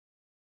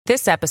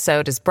This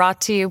episode is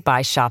brought to you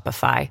by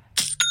Shopify.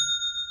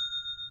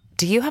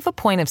 Do you have a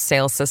point of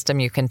sale system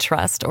you can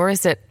trust, or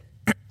is it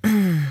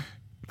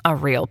a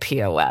real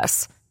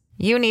POS?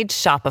 You need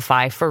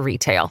Shopify for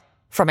retail.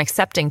 From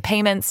accepting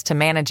payments to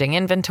managing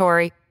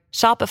inventory,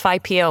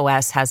 Shopify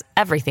POS has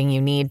everything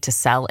you need to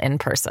sell in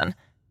person.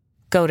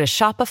 Go to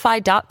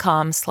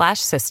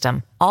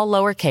shopify.com/system, all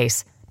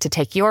lowercase, to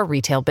take your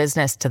retail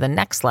business to the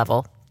next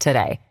level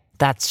today.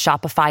 That's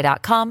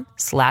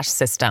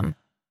shopify.com/system.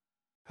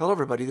 Hello,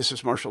 everybody. This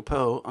is Marshall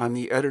Poe. I'm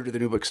the editor of the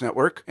New Books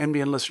Network.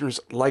 NBN listeners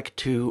like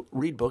to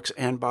read books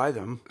and buy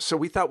them. So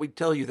we thought we'd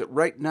tell you that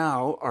right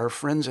now, our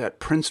friends at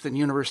Princeton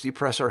University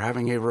Press are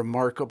having a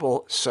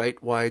remarkable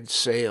site-wide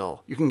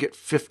sale. You can get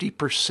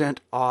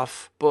 50%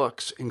 off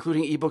books,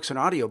 including ebooks and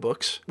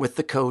audiobooks, with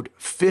the code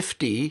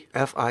 50,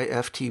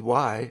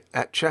 F-I-F-T-Y,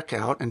 at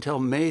checkout until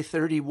May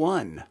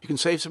 31. You can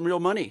save some real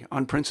money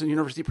on Princeton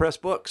University Press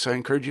books. I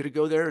encourage you to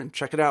go there and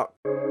check it out.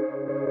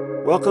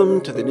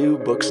 Welcome to the New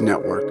Books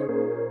Network.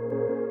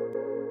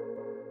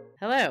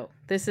 Hello,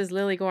 this is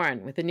Lily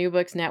Gorin with the New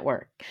Books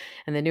Network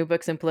and the New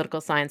Books in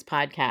Political Science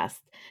podcast.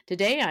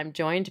 Today I'm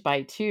joined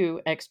by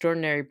two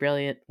extraordinary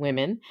brilliant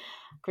women,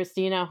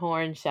 Kristina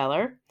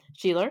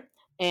Sheeler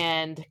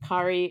and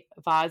Karrin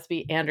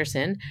Vasby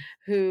Anderson,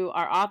 who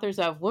are authors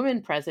of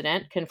Woman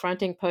President,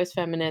 Confronting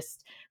Postfeminist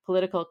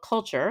Political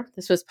Culture.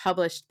 This was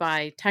published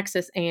by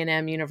Texas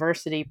A&M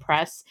University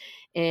Press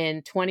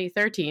in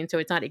 2013, so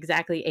it's not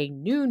exactly a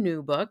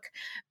new book,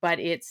 but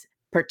it's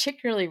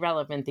particularly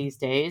relevant these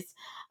days.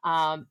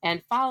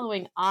 And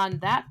following on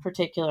that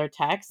particular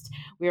text,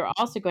 we are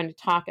also going to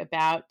talk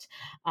about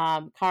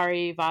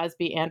Karrin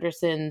Vasby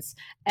Anderson's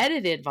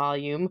edited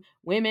volume,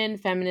 Women,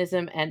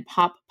 Feminism, and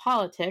Pop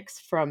Politics,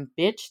 From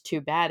Bitch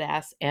to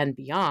Badass and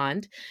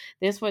Beyond.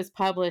 This was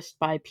published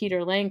by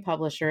Peter Lang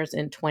Publishers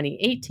in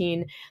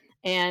 2018.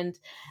 And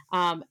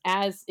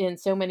as in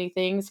so many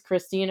things,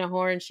 Kristina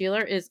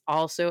Sheeler is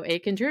also a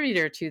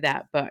contributor to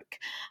that book.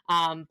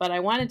 But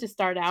I wanted to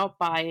start out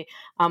by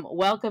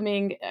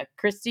welcoming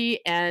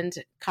Kristy and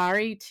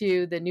Karrin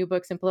to the New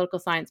Books in Political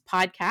Science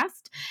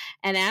podcast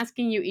and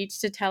asking you each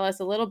to tell us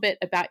a little bit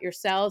about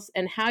yourselves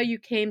and how you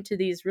came to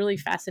these really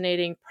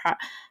fascinating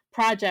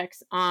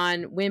projects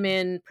on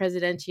women,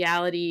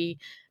 presidentiality,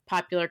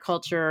 popular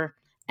culture,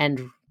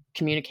 and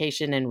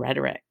communication and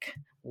rhetoric.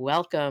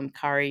 Welcome,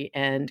 Karrin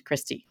and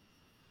Kristy.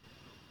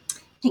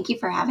 Thank you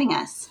for having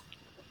us.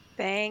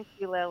 Thank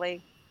you,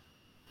 Lily.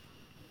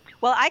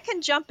 Well, I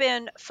can jump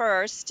in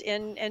first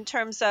in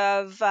terms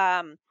of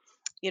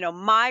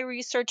my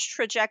research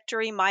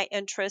trajectory, my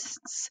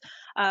interests.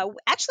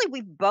 Actually,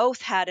 we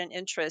both had an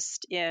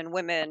interest in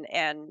women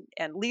and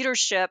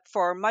leadership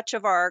for much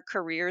of our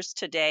careers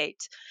to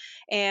date.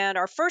 And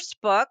our first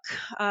book,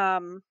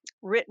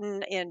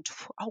 written in,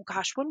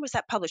 when was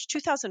that published?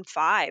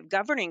 2005,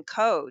 Governing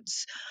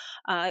Codes.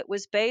 It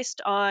was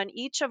based on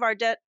each of our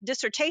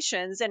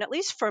dissertations. And at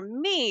least for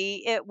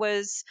me, it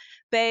was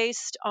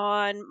based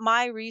on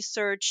my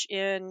research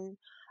on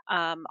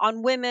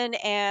women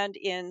and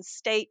in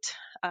state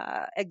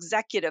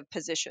executive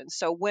positions,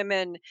 so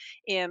women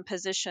in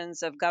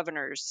positions of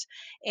governors.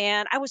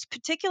 And I was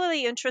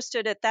particularly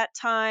interested at that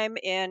time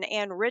in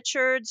Ann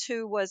Richards,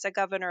 who was a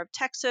governor of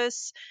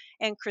Texas,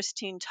 and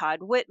Christine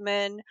Todd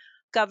Whitman,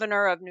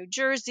 governor of New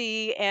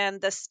Jersey,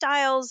 and the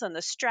styles and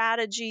the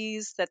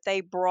strategies that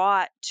they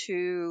brought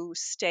to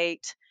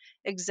state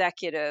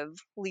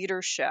executive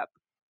leadership.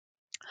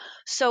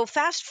 So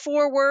fast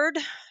forward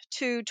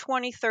to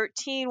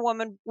 2013,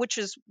 which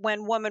is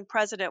when Woman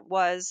President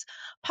was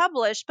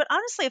published. But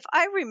honestly, if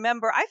I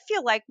remember, I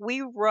feel like we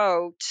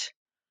wrote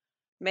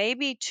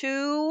maybe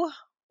 2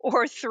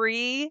 or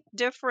 3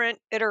 different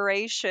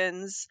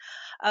iterations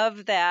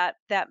of that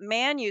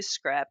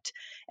manuscript.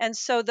 And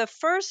so the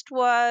first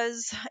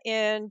was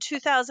in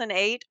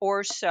 2008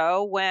 or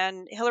so,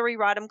 when Hillary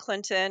Rodham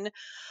Clinton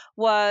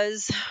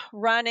was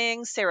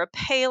running. Sarah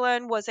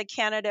Palin was a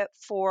candidate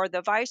for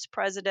the vice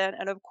president.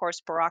 And of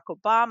course, Barack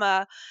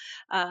Obama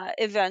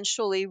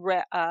eventually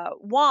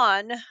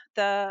won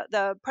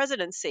the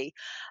presidency.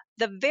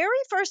 The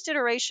very first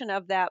iteration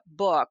of that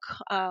book,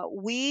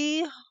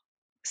 we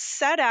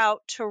set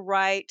out to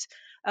write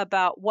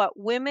about what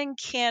women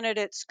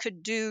candidates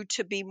could do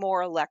to be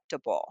more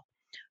electable.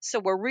 So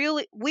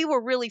we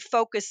were really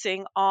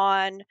focusing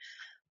on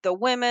the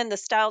women, the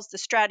styles, the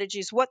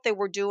strategies, what they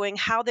were doing,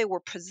 how they were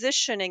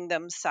positioning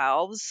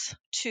themselves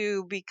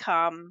to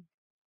become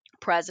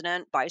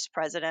president, vice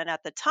president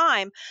at the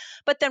time.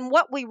 But then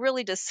what we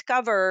really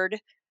discovered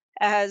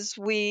as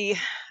we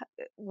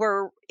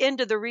were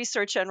into the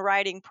research and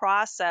writing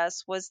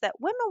process was that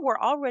women were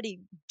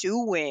already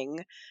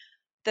doing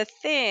the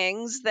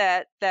things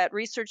that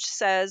research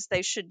says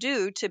they should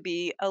do to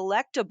be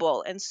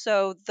electable. And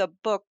so the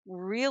book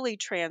really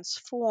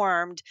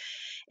transformed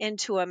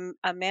into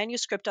a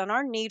manuscript on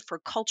our need for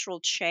cultural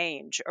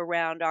change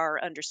around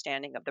our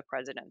understanding of the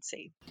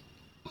presidency.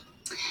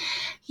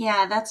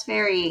 Yeah, that's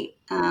very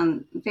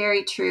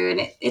true.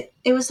 And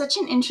it was such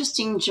an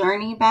interesting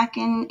journey back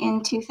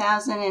in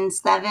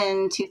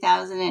 2007,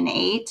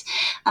 2008.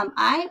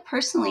 I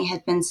personally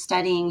had been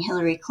studying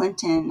Hillary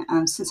Clinton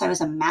since I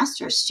was a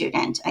master's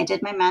student. I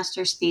did my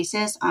master's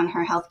thesis on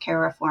her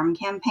healthcare reform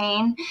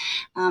campaign.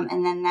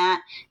 And then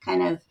that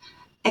kind of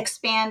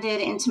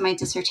expanded into my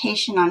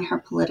dissertation on her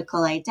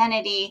political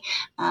identity.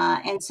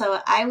 And so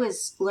I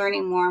was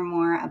learning more and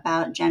more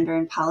about gender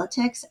and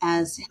politics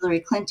as Hillary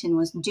Clinton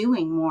was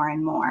doing more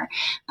and more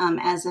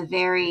as a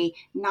very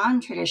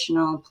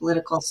non-traditional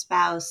political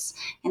spouse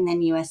and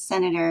then U.S.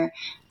 Senator,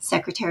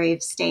 Secretary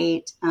of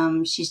State.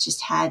 She's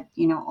just had,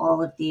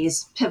 all of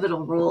these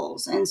pivotal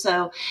roles. And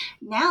so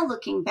now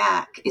looking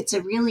back, it's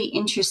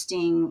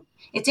interesting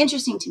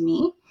to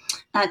me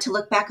to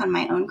look back on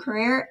my own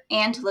career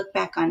and to look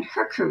back on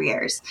her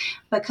careers,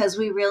 because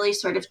we really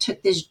sort of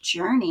took this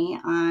journey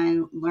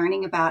on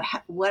learning about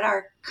what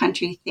our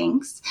country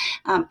thinks.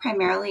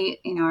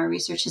 Primarily, our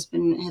research has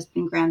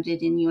been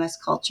grounded in U.S.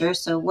 culture.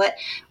 So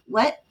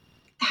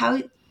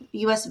how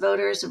U.S.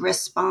 voters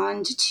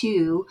respond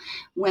to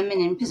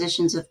women in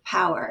positions of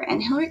power.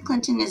 And Hillary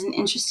Clinton is an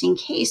interesting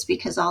case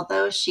because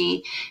although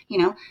she,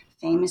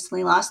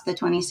 famously lost the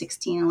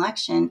 2016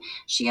 election,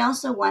 she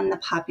also won the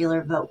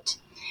popular vote.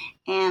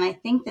 And I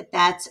think that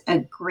that's a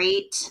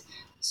great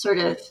sort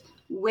of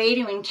way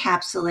to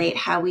encapsulate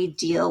how we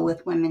deal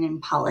with women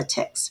in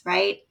politics,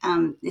 right?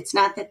 It's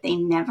not that they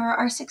never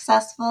are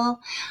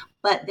successful,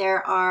 but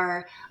there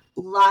are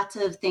lots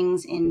of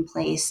things in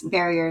place,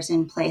 barriers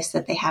in place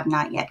that they have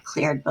not yet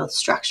cleared, both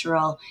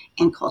structural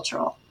and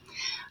cultural.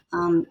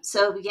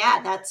 So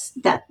yeah,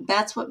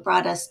 that's what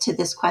brought us to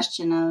this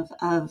question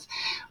of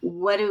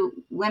what do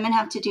women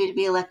have to do to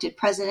be elected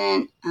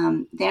president?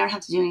 They don't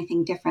have to do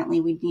anything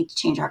differently. We need to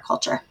change our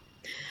culture.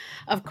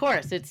 Of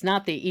course, it's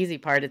not the easy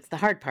part, it's the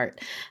hard part.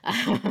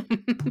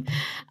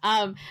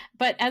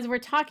 But as we're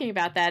talking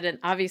about that, and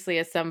obviously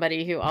as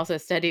somebody who also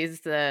studies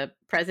the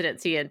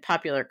presidency and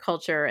popular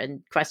culture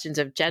and questions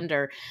of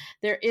gender,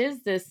 there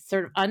is this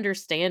sort of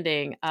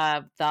understanding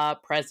of the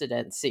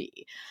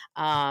presidency,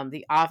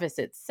 the office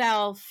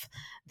itself,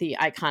 the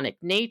iconic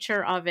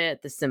nature of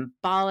it, the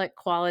symbolic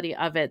quality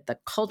of it, the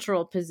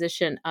cultural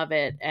position of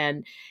it.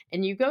 And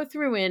you go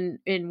through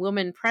in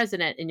Woman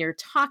President, and you're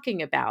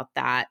talking about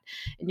that,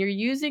 and you're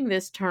using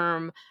this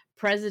term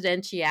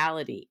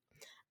presidentiality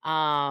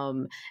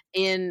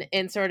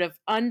in sort of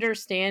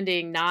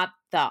understanding not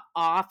the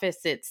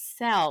office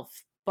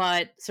itself,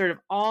 but sort of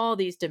all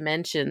these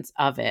dimensions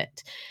of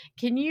it.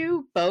 Can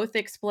you both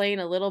explain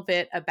a little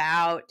bit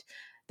about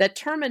the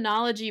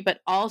terminology,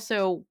 but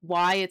also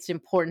why it's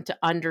important to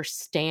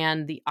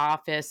understand the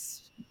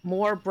office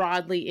more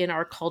broadly in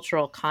our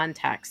cultural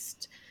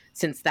context,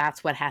 since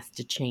that's what has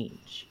to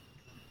change?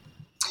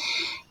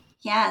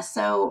 Yeah,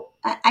 so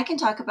I can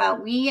talk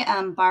about, we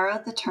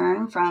borrowed the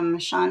term from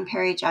Sean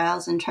Perry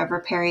Giles and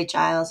Trevor Perry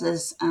Giles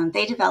as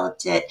they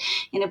developed it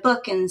in a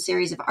book and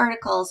series of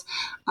articles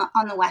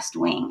on the West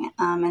Wing.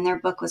 And their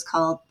book was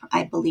called,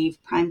 I believe,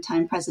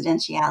 Primetime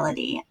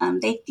Presidentiality.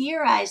 They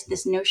theorized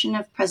this notion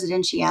of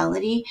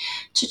presidentiality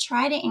to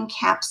try to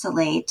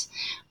encapsulate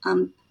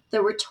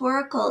the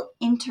rhetorical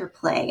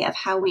interplay of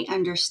how we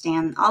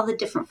understand all the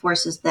different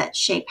forces that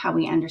shape how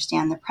we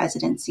understand the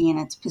presidency and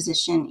its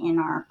position in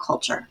our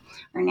culture,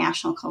 our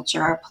national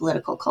culture, our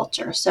political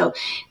culture. So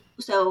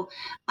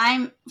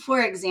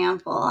for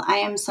example, I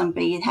am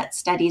somebody that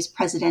studies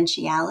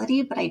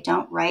presidentiality, but I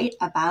don't write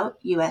about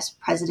U.S.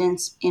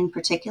 presidents in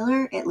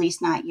particular, at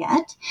least not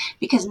yet,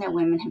 because no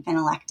women have been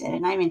elected,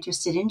 and I'm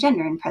interested in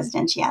gender and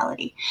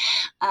presidentiality.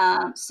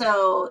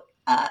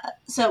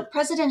 So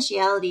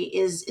presidentiality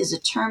is a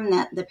term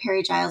that the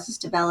Perry Giles has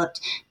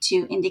developed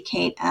to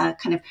indicate a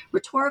kind of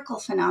rhetorical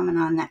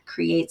phenomenon that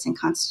creates and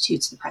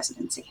constitutes the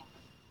presidency.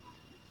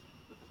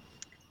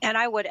 And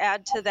I would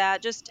add to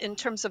that, just in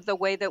terms of the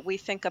way that we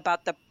think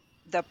about the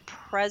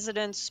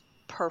president's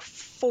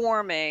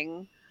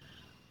performing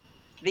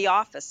the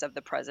office of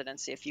the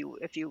presidency, if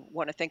you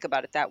want to think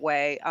about it that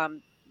way,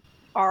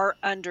 our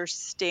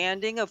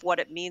understanding of what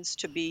it means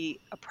to be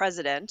a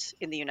president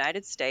in the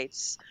United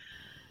States,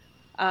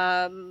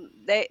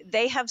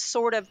 they have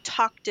sort of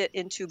talked it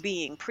into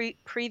being.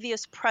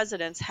 Previous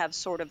presidents have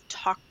sort of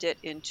talked it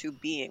into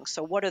being.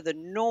 So what are the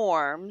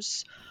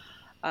norms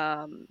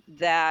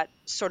that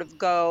sort of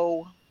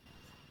go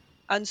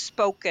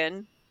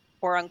unspoken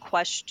or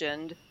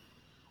unquestioned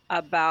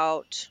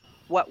about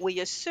what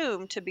we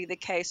assume to be the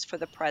case for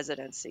the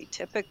presidency?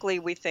 Typically,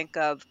 we think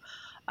of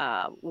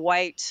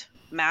white,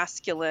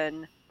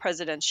 masculine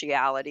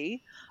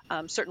presidentiality.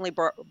 Certainly,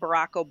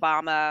 Barack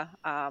Obama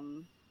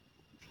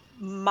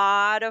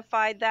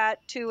modified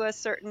that to a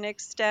certain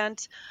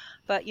extent,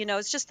 but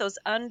it's just those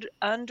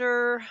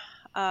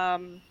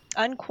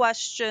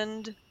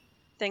unquestioned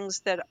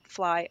things that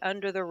fly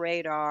under the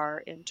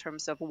radar in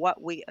terms of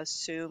what we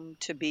assume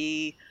to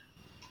be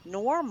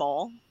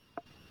normal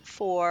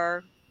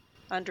for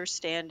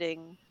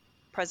understanding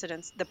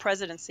the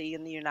presidency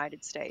in the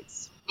United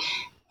States.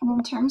 And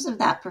in terms of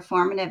that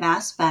performative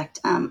aspect,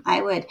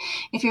 I would,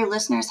 if your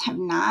listeners have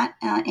not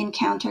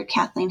encountered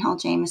Kathleen Hall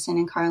Jamieson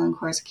and Karrin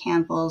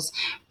Campbell's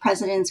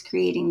Presidents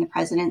Creating the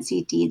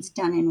Presidency, Deeds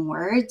Done in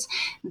Words,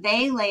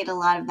 they laid a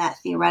lot of that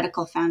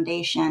theoretical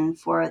foundation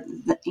for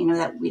the,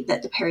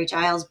 that the Perry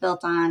Giles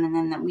built on, and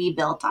then that we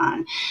built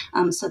on.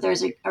 So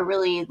there's a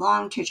really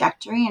long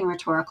trajectory in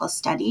rhetorical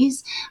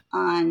studies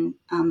on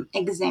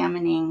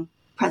examining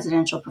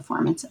presidential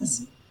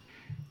performances.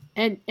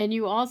 And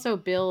you also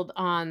build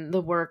on the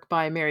work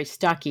by Mary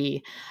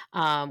Stuckey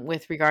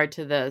with regard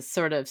to the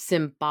sort of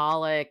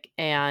symbolic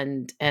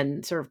and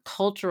sort of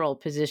cultural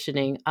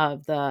positioning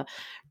of the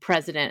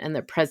president and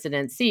the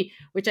presidency,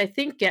 which I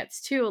think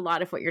gets to a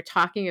lot of what you're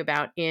talking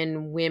about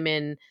in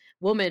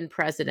woman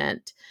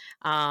president,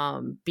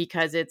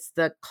 because it's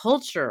the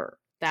culture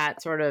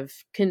that sort of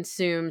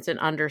consumes and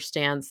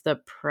understands the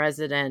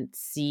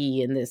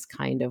presidency in this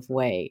kind of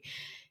way.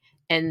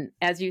 And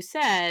as you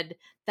said,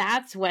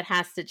 that's what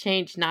has to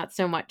change, not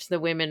so much the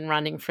women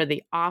running for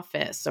the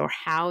office or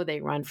how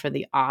they run for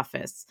the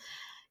office.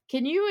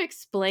 Can you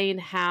explain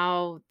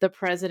how the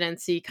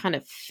presidency kind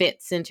of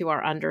fits into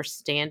our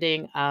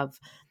understanding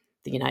of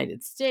the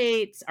United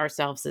States,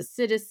 ourselves as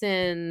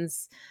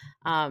citizens,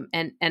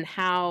 and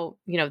how,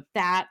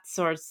 that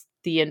sorts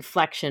the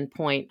inflection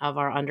point of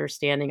our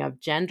understanding of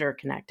gender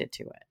connected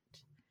to it?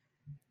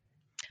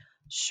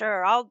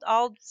 Sure.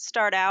 I'll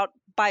start out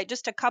by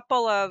just a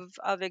couple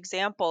of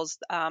examples.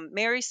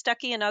 Mary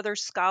Stuckey and other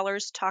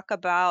scholars talk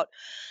about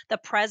the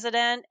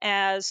president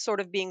as sort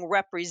of being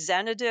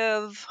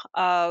representative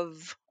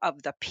of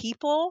the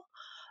people,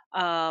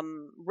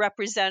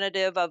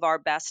 representative of our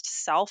best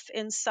self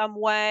in some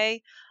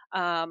way.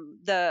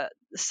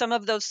 Some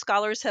of those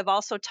scholars have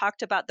also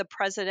talked about the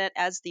president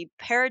as the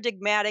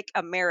paradigmatic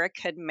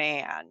American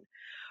man.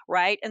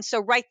 Right. And so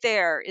right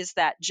there is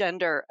that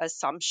gender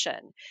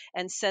assumption.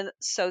 And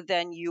so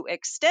then you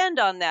extend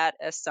on that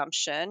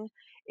assumption.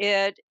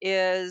 It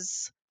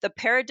is the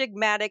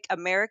paradigmatic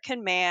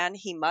American man.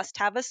 He must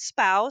have a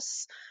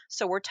spouse.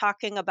 So we're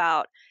talking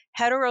about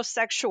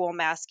heterosexual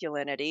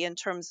masculinity in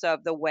terms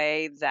of the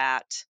way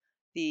that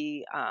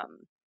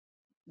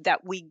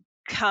that we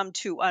come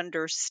to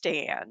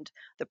understand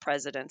the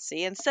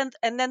presidency. And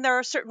then there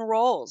are certain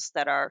roles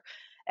that are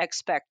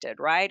expected,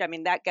 right? I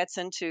mean, that gets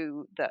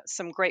into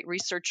some great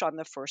research on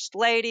the First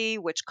Lady,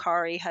 which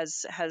Kari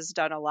has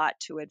done a lot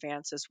to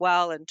advance as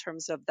well, in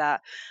terms of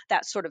that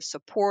sort of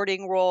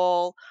supporting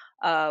role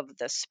of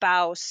the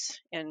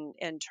spouse in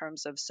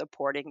terms of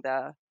supporting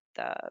the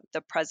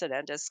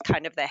president as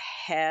kind of the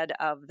head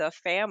of the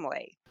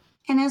family.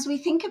 And as we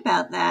think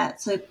about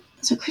that, so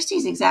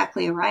Christy's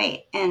exactly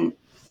right. And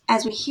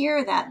as we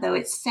hear that, though,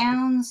 it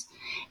sounds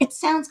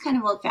kind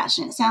of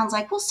old-fashioned. It sounds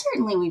like, well,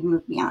 certainly we've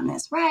moved beyond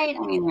this, right? I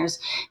mean, there's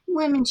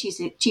women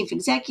chief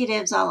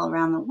executives all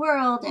around the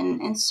world,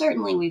 and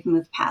certainly we've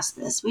moved past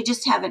this. We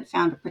just haven't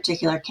found a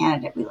particular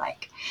candidate we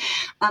like.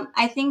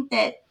 I think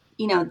that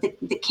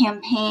the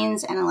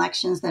campaigns and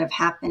elections that have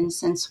happened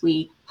since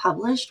we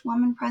published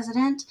Woman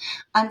President,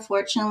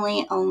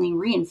 unfortunately, only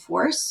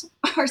reinforce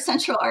our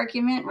central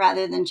argument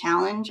rather than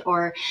challenge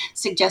or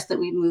suggest that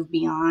we move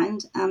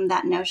beyond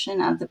that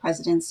notion of the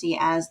presidency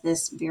as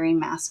this very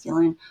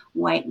masculine,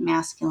 white,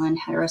 masculine,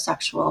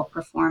 heterosexual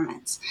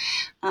performance.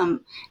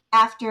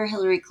 After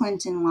Hillary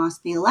Clinton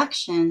lost the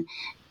election,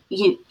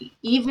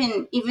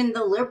 even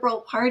the Liberal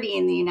Party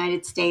in the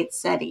United States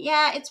said,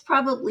 yeah, it's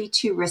probably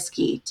too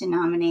risky to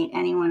nominate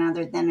anyone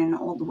other than an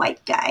old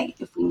white guy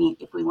if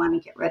we want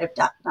to get rid of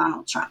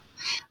Donald Trump.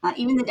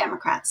 Even the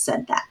Democrats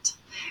said that,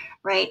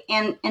 right?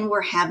 And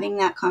we're having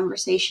that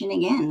conversation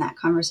again. That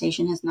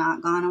conversation has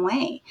not gone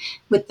away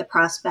with the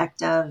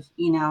prospect of,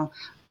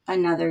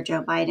 another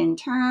Joe Biden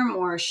term,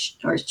 or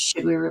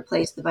should we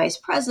replace the vice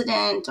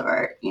president,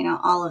 or,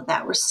 all of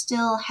that. We're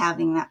still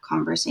having that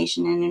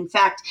conversation. And in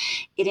fact,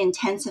 it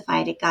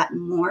intensified. It got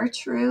more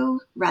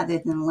true rather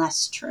than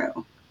less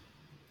true.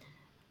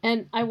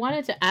 And I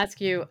wanted to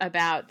ask you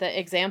about the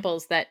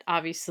examples that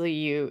obviously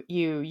you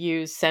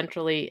use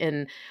centrally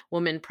in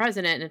Woman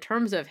President in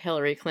terms of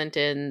Hillary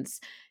Clinton's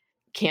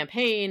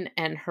campaign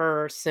and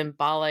her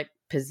symbolic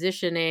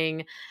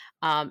positioning,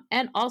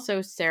 and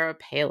also Sarah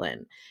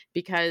Palin,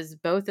 because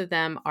both of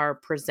them are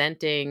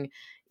presenting,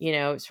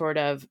 sort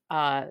of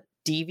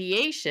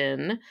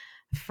deviation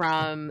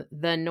from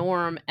the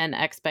norm and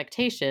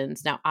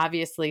expectations. Now,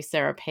 obviously,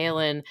 Sarah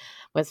Palin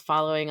was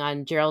following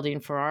on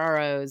Geraldine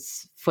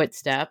Ferraro's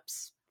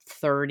footsteps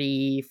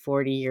 30,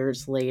 40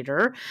 years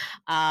later.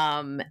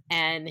 And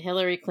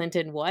Hillary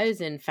Clinton was,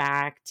 in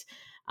fact,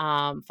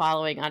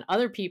 following on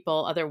other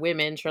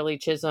women, Shirley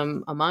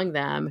Chisholm among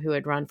them, who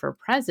had run for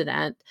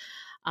president.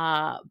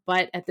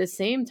 But at the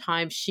same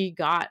time, she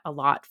got a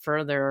lot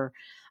further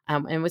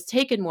and was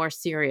taken more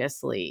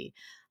seriously,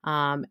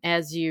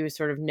 as you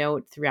sort of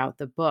note throughout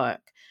the book.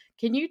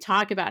 Can you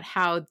talk about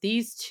how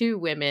these two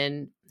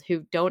women,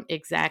 who don't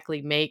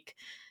exactly make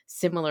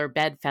similar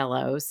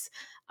bedfellows,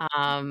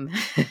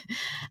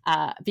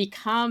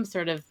 become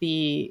sort of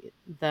the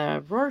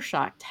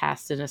Rorschach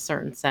test in a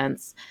certain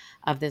sense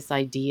of this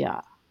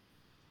idea?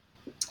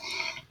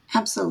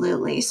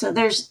 Absolutely. So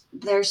there's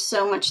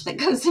so much that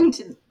goes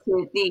into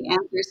the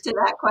answers to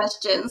that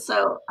question.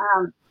 So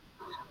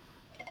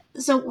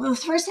the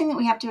first thing that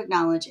we have to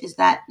acknowledge is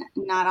that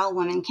not all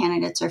women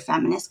candidates are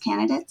feminist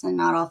candidates, and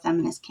not all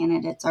feminist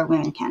candidates are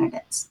women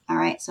candidates. All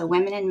right. So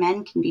women and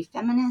men can be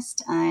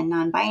feminist and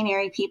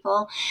non-binary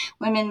people.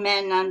 Women,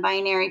 men,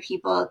 non-binary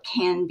people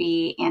can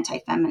be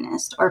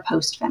anti-feminist or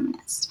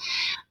post-feminist.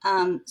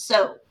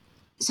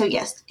 So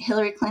yes,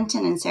 Hillary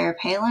Clinton and Sarah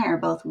Palin are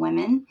both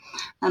women.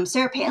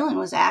 Sarah Palin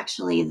was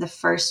actually the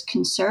first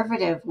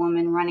conservative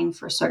woman running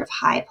for sort of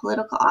high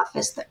political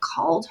office that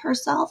called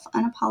herself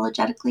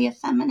unapologetically a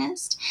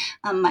feminist,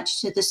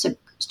 much to the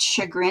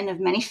chagrin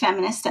of many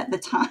feminists at the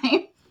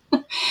time.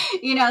 But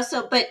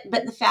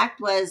the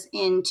fact was,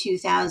 in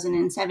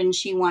 2007,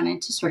 she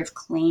wanted to sort of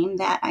claim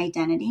that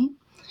identity,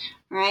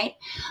 right?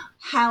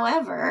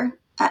 However,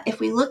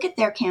 if we look at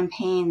their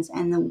campaigns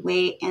and the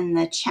way and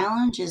the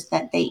challenges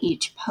that they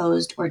each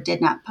posed or did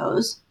not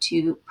pose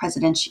to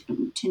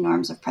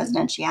norms of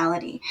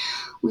presidentiality,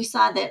 we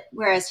saw that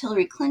whereas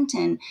Hillary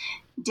Clinton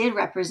did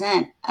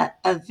represent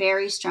a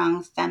very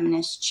strong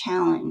feminist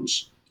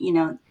challenge,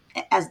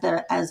 as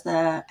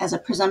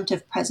a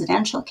presumptive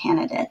presidential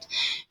candidate,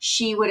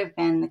 she would have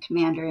been the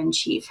commander in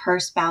chief. Her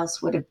spouse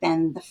would have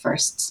been the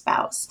first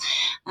spouse,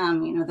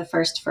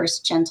 the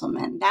first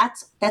gentleman.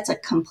 That's a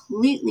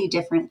completely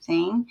different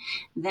thing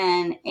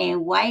than a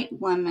white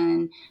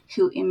woman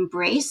who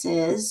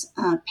embraces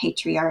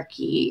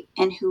patriarchy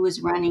and who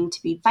is running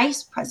to be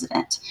vice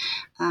president,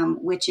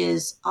 which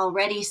is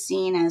already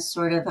seen as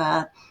sort of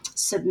a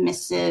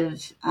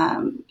submissive,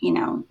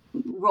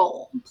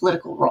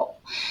 political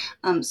role.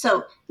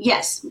 So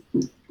yes,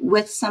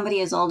 with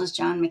somebody as old as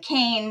John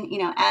McCain,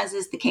 as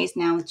is the case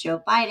now with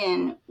Joe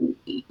Biden,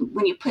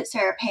 when you put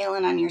Sarah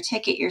Palin on your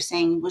ticket, you're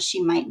saying, well,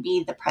 she might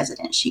be the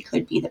president. She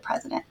could be the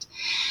president.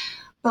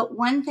 But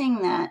one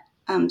thing that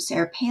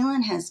Sarah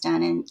Palin has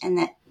done, and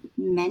that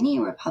many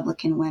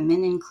Republican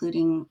women,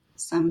 including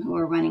some who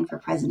are running for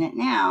president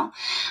now,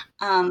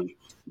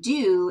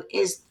 do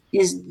is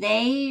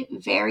they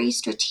very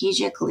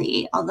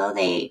strategically, although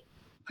they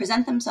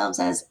present themselves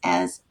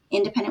as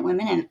independent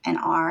women and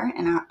are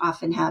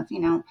often have,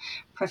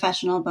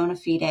 professional bona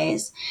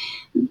fides,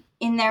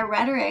 in their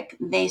rhetoric,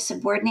 they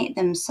subordinate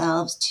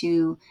themselves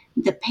to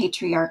the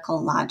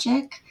patriarchal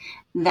logic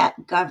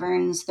that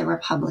governs the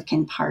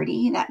Republican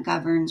Party, that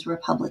governs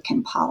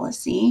Republican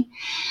policy.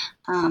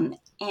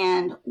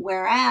 And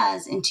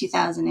whereas in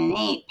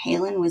 2008,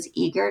 Palin was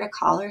eager to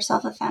call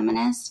herself a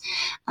feminist,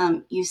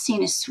 you've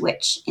seen a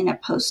switch in a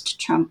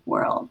post-Trump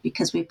world,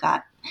 because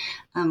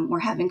we're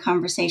having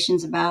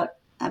conversations about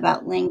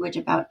language,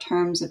 about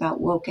terms, about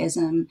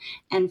wokeism,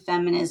 and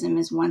feminism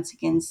is once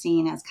again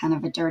seen as kind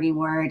of a dirty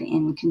word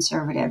in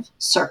conservative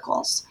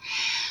circles.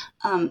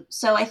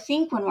 So I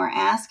think when we're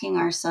asking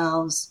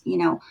ourselves,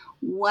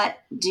 what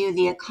do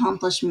the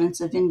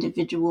accomplishments of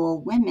individual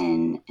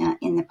women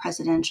in the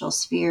presidential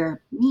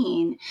sphere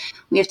mean,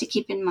 we have to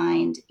keep in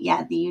mind,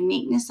 the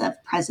uniqueness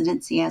of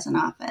presidency as an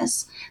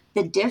office,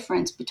 the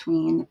difference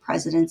between the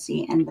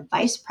presidency and the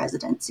vice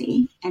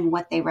presidency and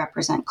what they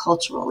represent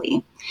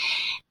culturally,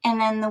 and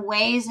then the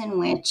ways in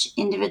which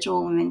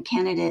individual women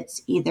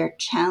candidates either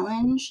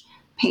challenge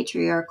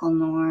patriarchal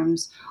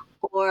norms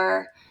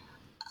or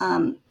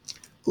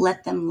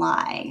let them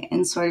lie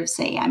and sort of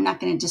say, I'm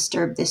not going to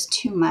disturb this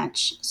too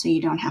much so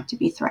you don't have to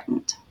be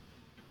threatened.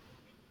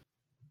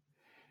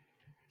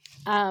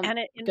 And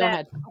Go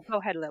ahead. Go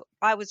ahead, Lou.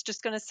 I was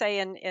just going to say,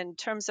 in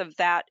terms of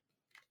that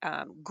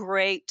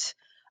great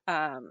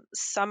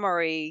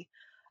summary,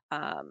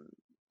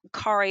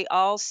 Kari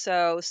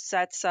also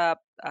sets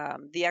up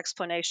the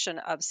explanation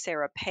of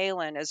Sarah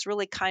Palin as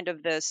really kind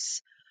of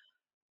this,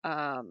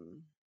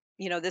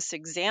 this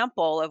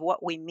example of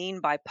what we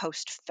mean by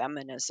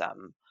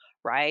post-feminism,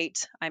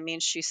 right? I mean,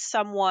 she's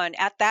someone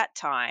at that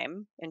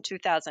time in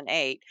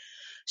 2008,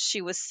 she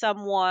was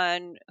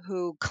someone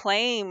who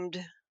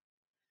claimed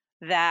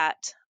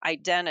that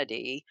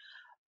identity,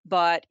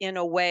 but in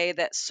a way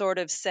that sort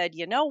of said,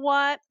 you know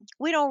what,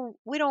 we don't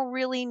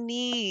really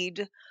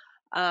need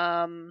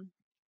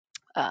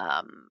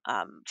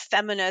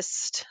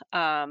feminist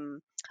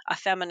a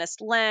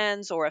feminist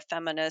lens or a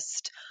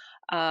feminist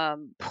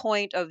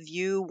point of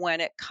view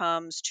when it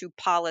comes to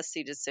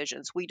policy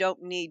decisions. We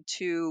don't need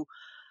to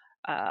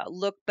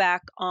look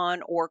back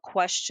on or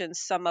question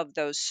some of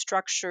those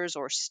structures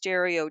or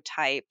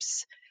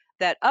stereotypes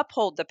that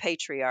uphold the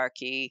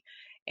patriarchy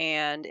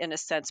and, in a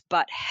sense,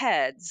 butt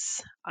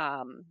heads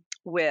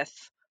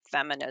with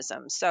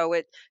feminism. So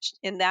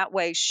in that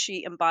way,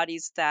 she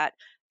embodies that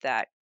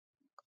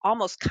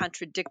almost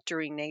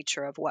contradictory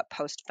nature of what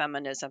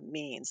post-feminism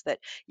means. That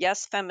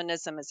yes,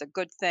 feminism is a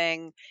good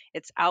thing,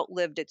 it's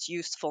outlived its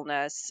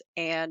usefulness,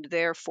 and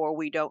therefore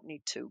we don't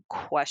need to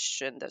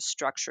question the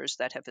structures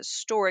that have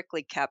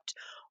historically kept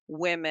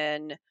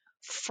women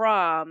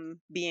from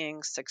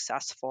being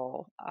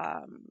successful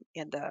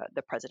in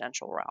the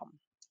presidential realm.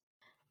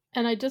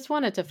 And I just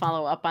wanted to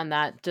follow up on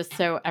that, just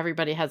so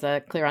everybody has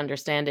a clear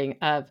understanding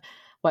of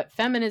what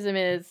feminism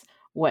is,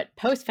 what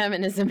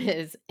post-feminism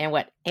is and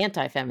what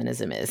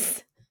anti-feminism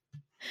is.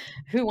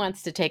 Who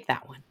wants to take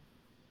that one?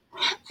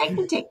 I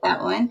can take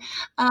that one.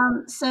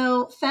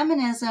 So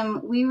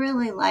feminism, we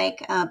really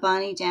like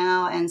Bonnie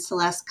Dow and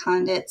Celeste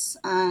Condit's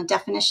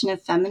definition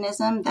of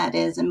feminism, that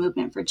is a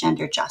movement for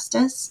gender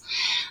justice.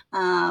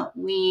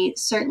 We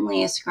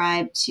certainly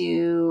ascribe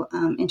to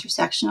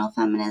intersectional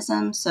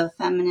feminism. So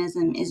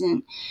feminism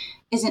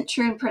isn't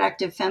true and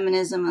productive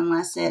feminism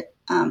unless it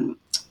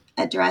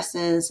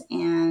addresses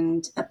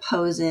and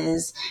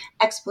opposes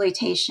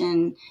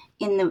exploitation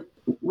in the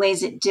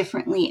ways it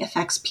differently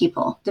affects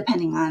people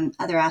depending on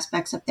other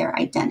aspects of their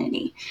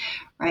identity,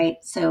 right?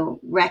 So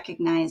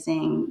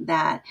recognizing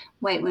that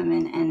white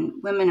women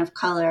and women of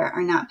color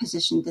are not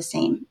positioned the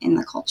same in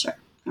the culture.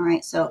 All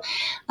right. So,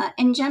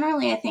 and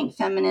generally, I think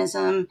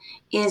feminism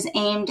is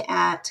aimed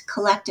at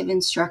collective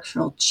and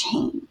structural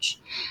change.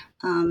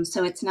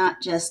 So it's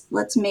not just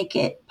let's make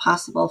it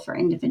possible for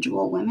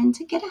individual women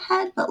to get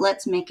ahead, but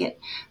let's make it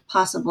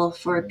possible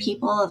for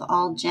people of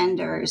all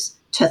genders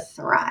to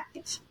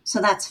thrive. So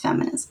that's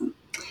feminism,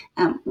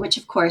 which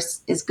of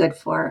course is good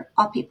for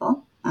all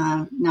people,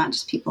 not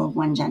just people of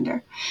one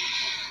gender.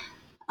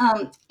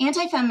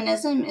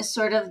 Anti-feminism is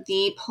sort of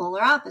the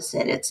polar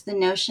opposite. It's the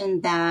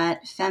notion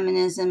that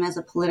feminism as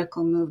a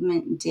political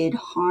movement did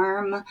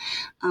harm,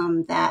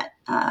 that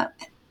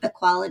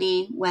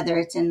equality, whether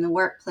it's in the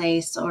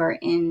workplace or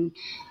in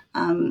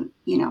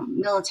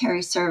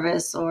military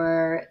service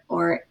or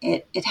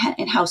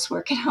in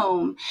housework at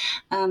home,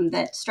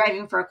 that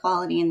striving for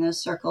equality in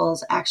those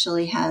circles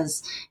actually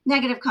has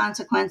negative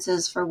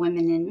consequences for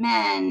women and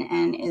men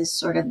and is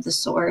sort of the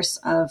source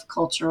of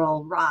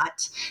cultural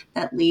rot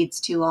that leads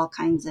to all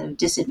kinds of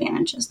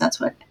disadvantages. That's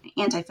what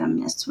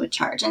anti-feminists would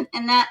charge. And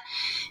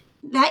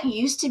that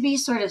used to be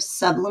sort of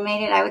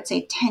sublimated, I would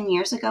say 10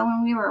 years ago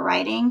when we were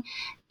writing.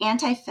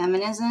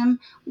 Anti-feminism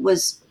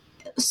was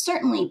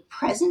certainly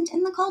present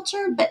in the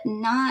culture, but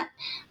not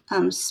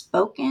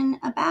spoken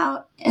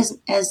about as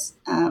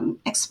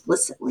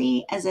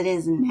explicitly as it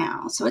is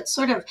now. So it's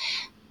sort of,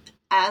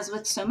 as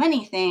with so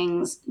many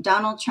things,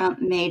 Donald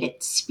Trump made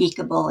it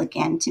speakable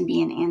again to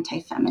be an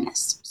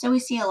anti-feminist. So we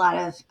see a lot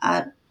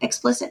of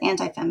explicit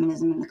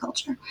anti-feminism in the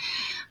culture.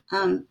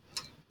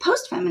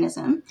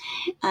 Post-feminism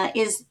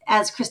is,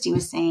 as Christy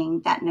was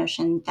saying, that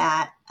notion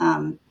that,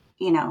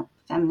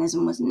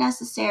 feminism was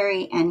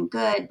necessary and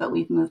good, but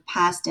we've moved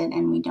past it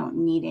and we don't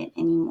need it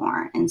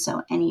anymore. And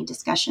so any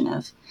discussion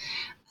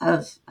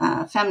of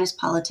feminist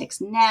politics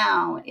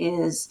now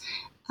is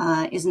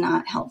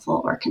not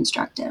helpful or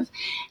constructive.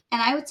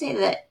 And I would say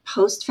that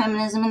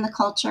post-feminism in the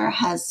culture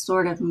has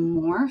sort of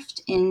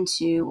morphed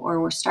into,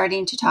 or we're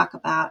starting to talk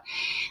about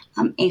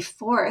a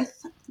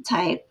fourth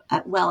type,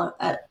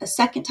 a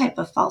second type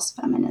of false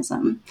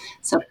feminism.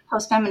 So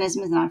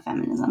post-feminism is not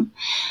feminism.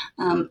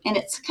 And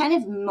it's kind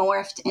of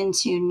morphed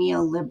into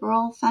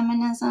neoliberal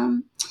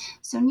feminism.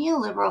 So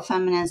neoliberal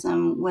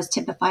feminism was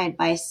typified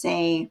by,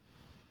 say,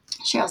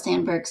 Sheryl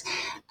Sandberg's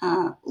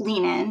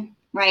Lean In,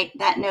 right?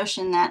 That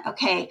notion that,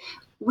 okay,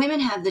 women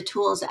have the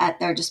tools at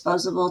their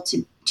disposal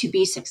to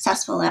be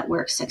successful at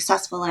work,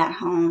 successful at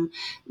home,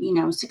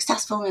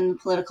 successful in the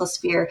political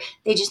sphere.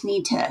 They just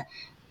need to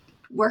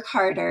work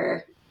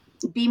harder,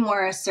 be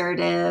more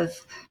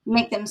assertive,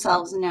 make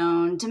themselves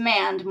known,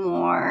 demand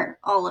more,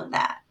 all of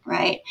that,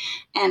 right?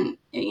 And,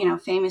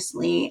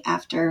 famously,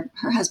 after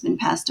her husband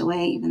passed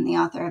away, even the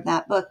author of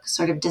that book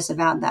sort of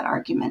disavowed that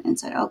argument and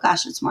said, oh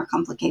gosh, it's more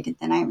complicated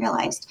than I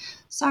realized.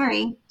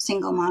 Sorry,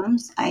 single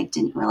moms, I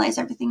didn't realize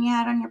everything you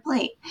had on your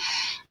plate.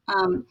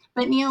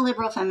 But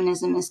neoliberal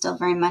feminism is still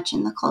very much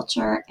in the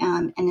culture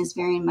and is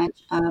very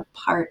much a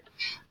part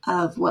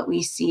of what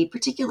we see,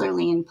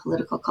 particularly in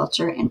political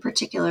culture and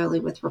particularly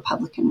with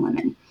Republican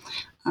women.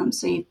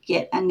 So you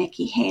get a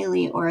Nikki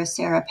Haley or a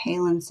Sarah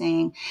Palin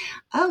saying,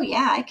 oh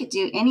yeah, I could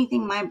do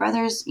anything my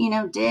brothers,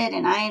 did.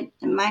 And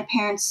my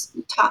parents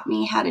taught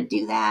me how to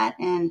do that.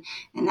 And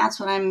that's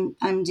what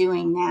I'm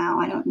doing now.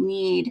 I don't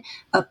need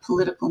a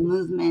political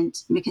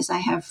movement because I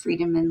have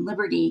freedom and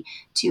liberty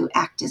to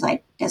act as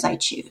I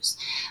choose.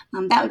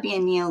 That would be a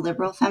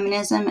neoliberal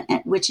feminism,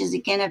 which is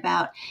again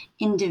about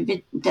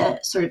the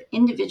sort of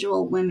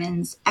individual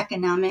women's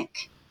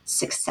economic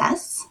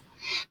success,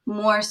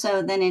 more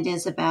so than it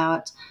is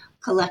about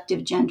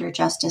collective gender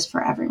justice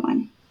for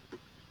everyone.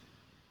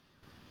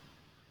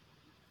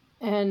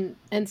 And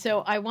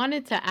so I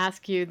wanted to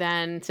ask you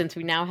then, since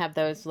we now have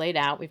those laid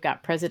out, we've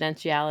got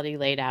presidentiality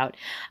laid out,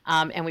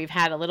 and we've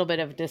had a little bit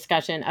of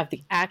discussion of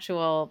the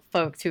actual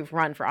folks who've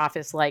run for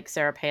office like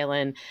Sarah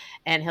Palin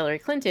and Hillary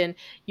Clinton.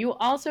 You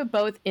also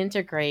both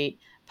integrate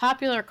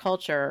popular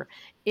culture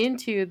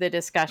into the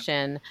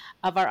discussion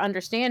of our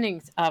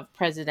understandings of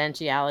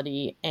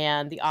presidentiality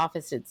and the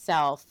office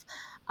itself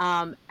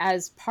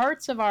as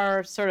parts of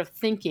our sort of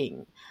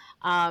thinking.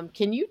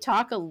 Can you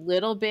talk a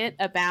little bit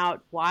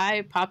about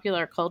why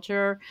popular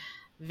culture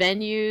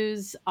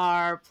venues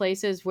are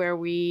places where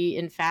we,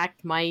 in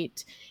fact,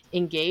 might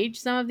engage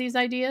some of these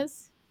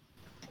ideas?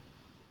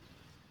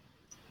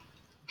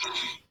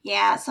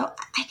 Yeah, so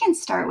I can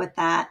start with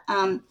that.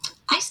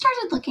 I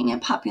started looking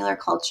at popular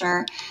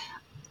culture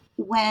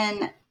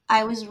when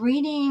I was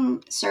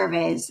reading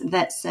surveys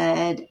that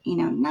said,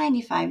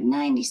 95,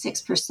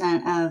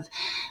 96%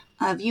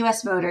 of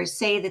U.S. voters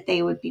say that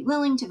they would be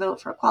willing to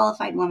vote for a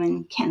qualified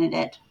woman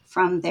candidate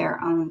from their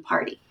own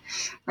party,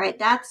 right?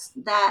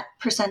 That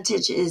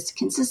percentage is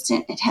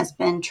consistent. It has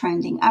been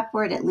trending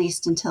upward at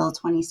least until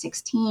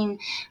 2016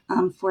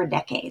 for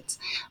decades.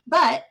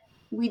 But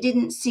we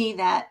didn't see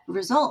that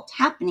result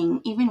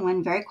happening even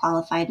when very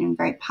qualified and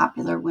very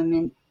popular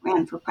women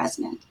ran for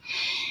president.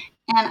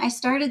 And I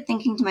started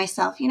thinking to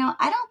myself,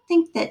 I don't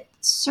think that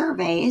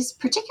surveys,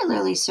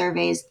 particularly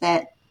surveys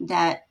that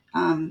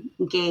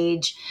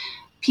gauge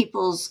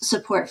people's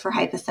support for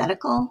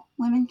hypothetical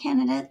women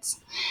candidates,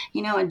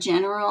 a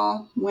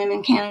general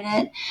women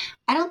candidate,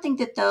 I don't think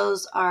that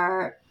those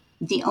are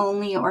the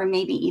only or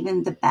maybe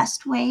even the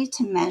best way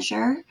to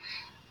measure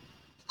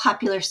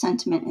popular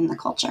sentiment in the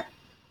culture.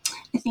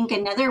 I think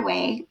another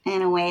way,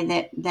 and a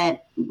way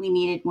that we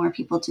needed more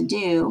people to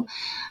do,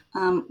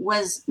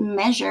 was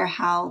measure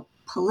how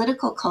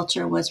political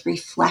culture was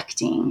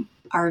reflecting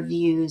our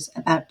views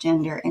about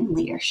gender and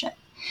leadership.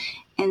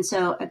 And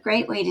so a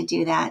great way to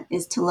do that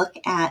is to look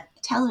at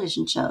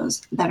television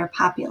shows that are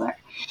popular.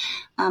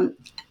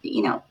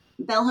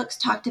 Bell Hooks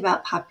talked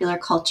about popular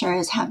culture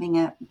as having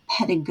a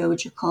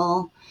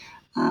pedagogical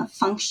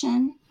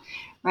function,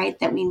 right?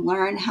 That we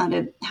learn how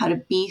to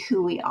be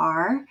who we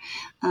are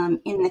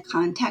in the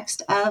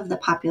context of the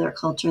popular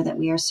culture that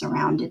we are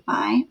surrounded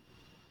by.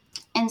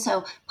 And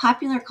so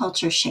popular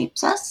culture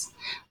shapes us,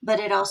 but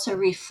it also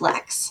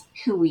reflects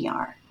who we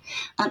are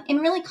in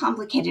really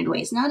complicated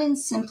ways, not in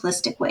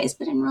simplistic ways,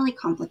 but in really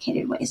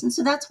complicated ways. And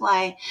so that's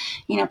why,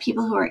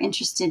 people who are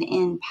interested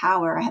in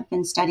power have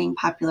been studying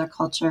popular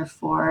culture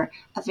for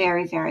a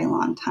very, very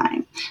long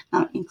time,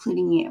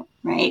 including you,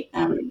 right?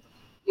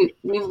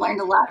 We've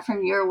learned a lot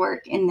from your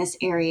work in this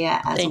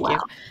area as Thank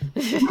well.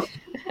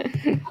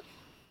 you.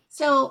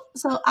 So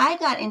I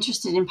got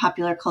interested in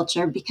popular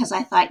culture because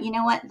I thought,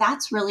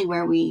 that's really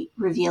where we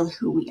reveal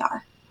who we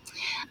are.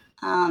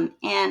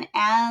 And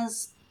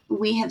as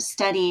we have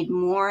studied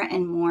more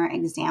and more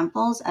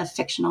examples of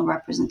fictional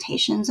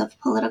representations of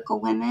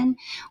political women,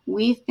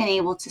 we've been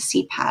able to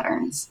see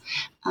patterns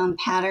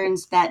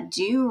that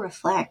do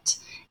reflect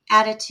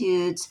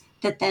attitudes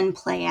that then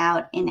play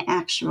out in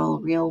actual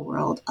real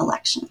world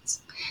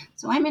elections.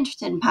 So I'm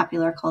interested in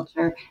popular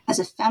culture as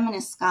a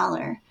feminist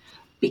scholar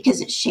because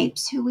it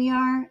shapes who we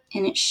are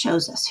and it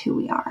shows us who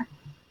we are.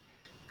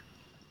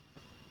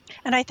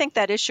 And I think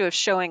that issue of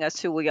showing us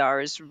who we are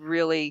is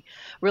really,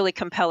 really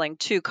compelling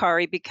too,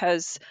 Kari,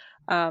 because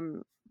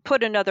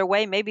put another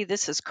way, maybe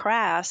this is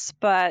crass,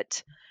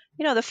 but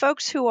the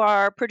folks who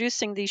are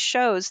producing these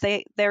shows,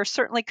 they're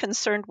certainly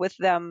concerned with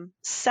them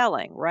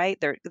selling, right?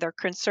 They're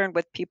concerned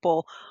with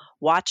people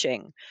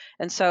watching.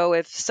 And so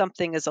if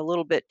something is a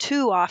little bit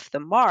too off the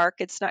mark,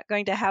 it's not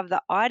going to have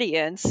the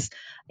audience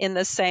in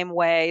the same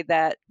way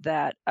that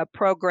a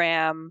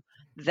program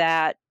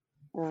that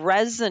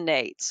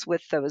resonates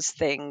with those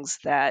things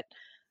that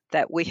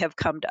we have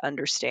come to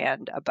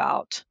understand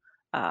about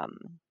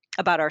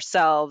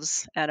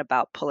ourselves and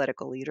about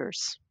political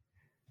leaders.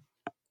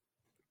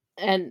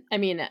 And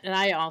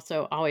I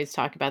also always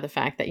talk about the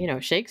fact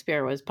that,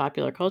 Shakespeare was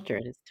popular culture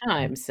at his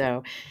time.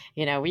 So,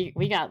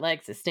 we got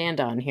legs to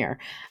stand on here.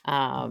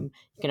 You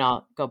can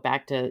all go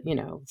back to,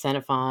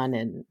 Xenophon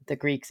and the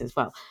Greeks as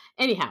well.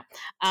 Anyhow,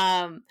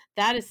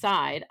 that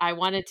aside, I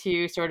wanted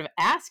to sort of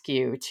ask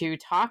you to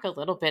talk a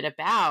little bit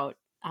about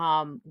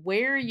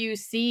where you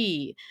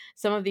see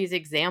some of these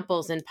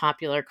examples in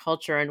popular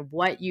culture and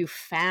what you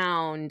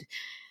found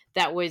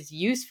that was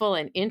useful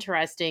and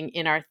interesting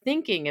in our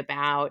thinking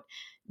about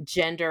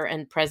gender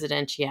and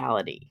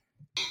presidentiality.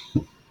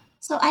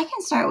 So I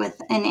can start with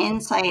an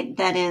insight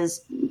that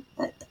is,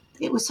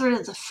 it was sort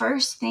of the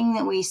first thing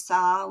that we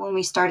saw when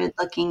we started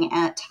looking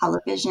at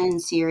television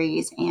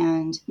series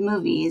and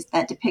movies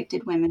that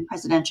depicted women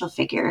presidential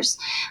figures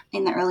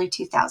in the early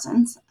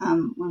 2000s,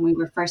 when we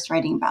were first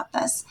writing about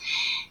this.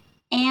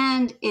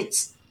 And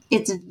it's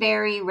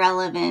very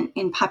relevant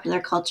in popular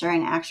culture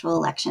and actual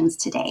elections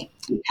today.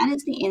 And that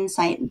is the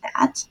insight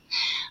that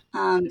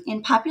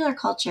in popular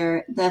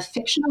culture, the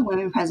fictional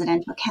women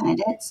presidential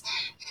candidates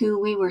who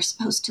we were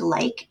supposed to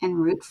like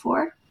and root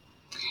for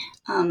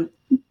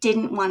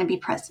didn't want to be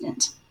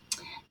president.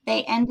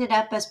 They ended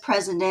up as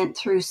president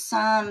through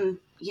some,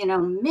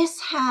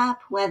 mishap,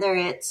 whether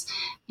it's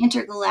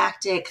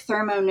intergalactic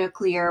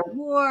thermonuclear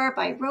war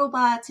by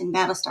robots in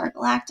Battlestar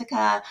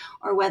Galactica,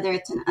 or whether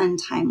it's an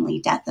untimely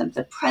death of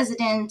the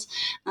president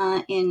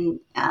in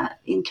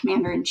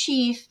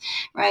Commander-in-Chief,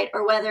 right?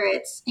 Or whether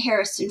it's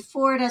Harrison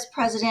Ford as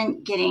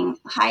president getting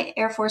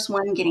Air Force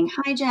One getting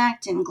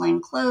hijacked, and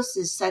Glenn Close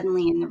is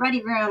suddenly in the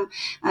ready room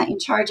in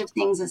charge of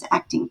things as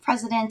acting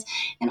president.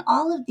 In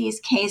all of these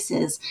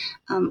cases,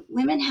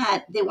 women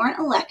they weren't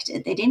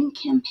elected. They didn't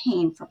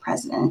campaign for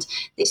president.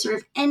 They sort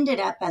of ended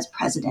up as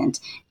president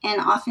and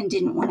often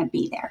didn't want to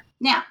be there.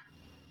 Now,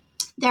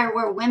 There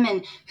were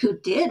women who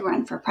did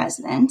run for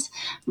president,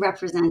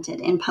 represented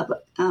in public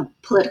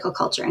political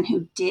culture, and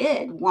who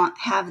did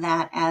have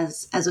that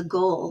as a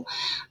goal,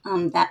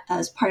 that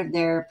as part of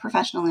their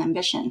professional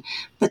ambition.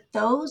 But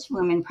those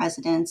women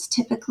presidents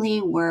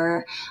typically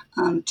were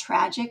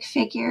tragic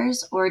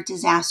figures or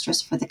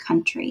disastrous for the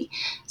country.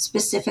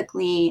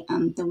 Specifically,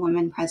 the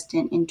woman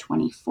president in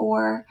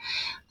 24.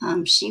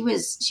 She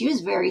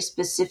was very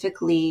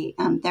specifically,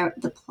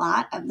 the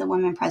plot of the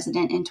woman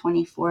president in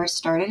 24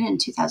 started in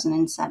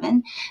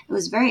 2007. It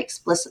was very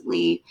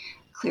explicitly,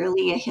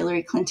 clearly a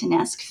Hillary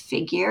Clinton-esque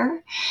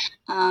figure.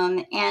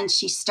 And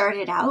she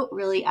started out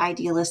really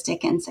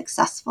idealistic and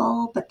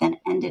successful, but then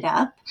ended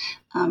up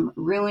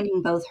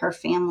ruining both her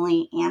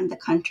family and the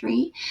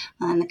country.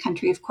 And the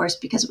country, of course,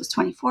 because it was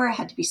 24,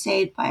 had to be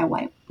saved by a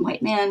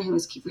white man who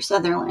was Kiefer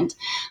Sutherland.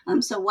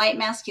 So white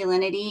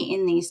masculinity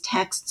in these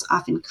texts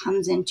often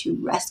comes in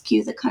to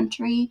rescue the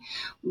country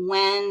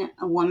when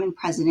a woman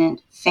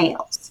president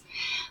fails.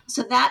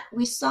 So that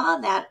we saw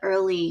that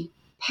early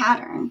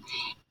pattern.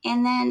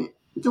 And then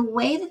the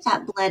way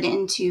that bled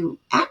into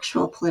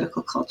actual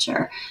political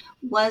culture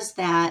was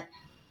that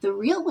the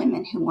real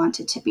women who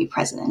wanted to be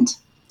president,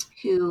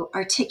 who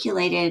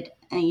articulated,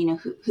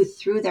 who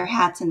threw their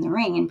hats in the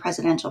ring in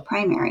presidential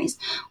primaries,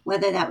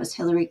 whether that was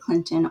Hillary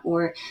Clinton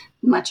or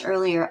much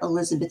earlier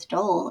Elizabeth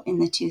Dole in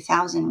the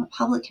 2000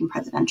 Republican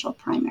presidential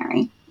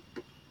primary,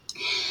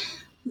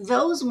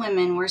 those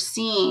women were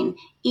seen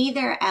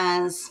either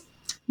as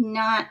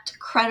not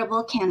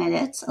credible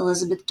candidates.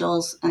 Elizabeth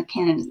Dole's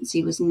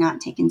candidacy was not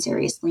taken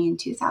seriously in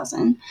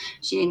 2000.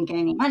 She didn't get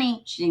any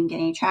money. She didn't get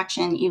any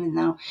traction, even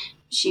though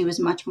she was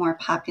much more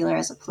popular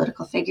as a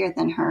political figure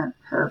than her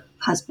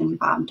husband,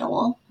 Bob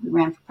Dole, who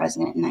ran for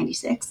president in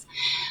 96.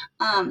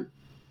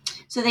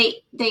 So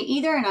they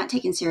either are not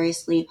taken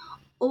seriously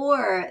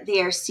or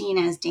they are seen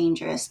as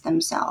dangerous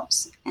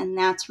themselves. And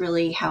that's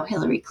really how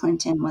Hillary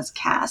Clinton was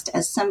cast,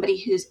 as somebody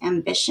whose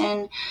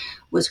ambition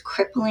was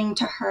crippling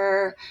to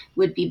her,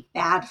 would be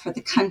bad for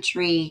the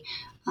country,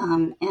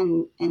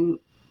 and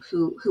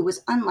who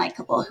was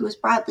unlikable, who was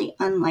broadly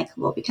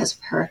unlikable because of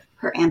her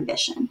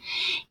ambition.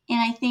 And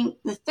I think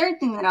the third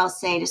thing that I'll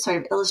say to sort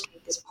of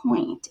illustrate this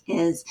point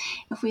is,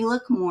 if we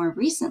look more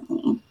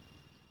recently,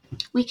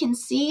 we can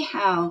see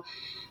how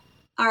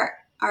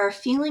our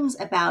feelings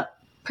about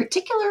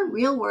particular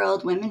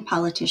real-world women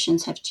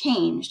politicians have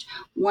changed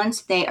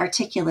once they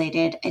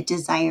articulated a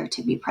desire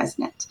to be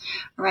president.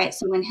 All right,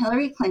 so when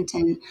Hillary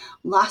Clinton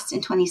lost in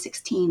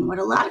 2016, what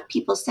a lot of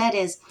people said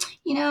is,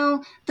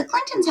 the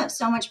Clintons have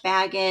so much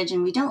baggage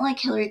and we don't like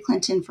Hillary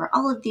Clinton for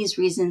all of these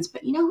reasons,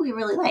 but who we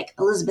really like?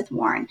 Elizabeth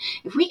Warren.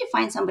 If we could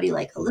find somebody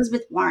like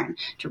Elizabeth Warren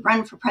to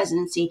run for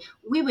presidency,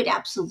 we would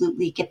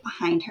absolutely get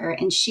behind her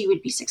and she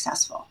would be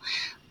successful.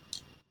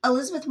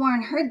 Elizabeth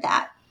Warren heard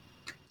that,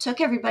 took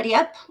everybody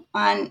up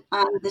on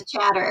the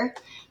chatter,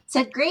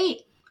 said,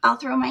 great, I'll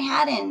throw my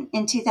hat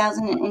in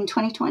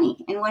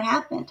 2020. And what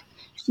happened?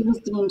 She was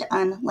deemed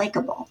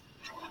unlikable,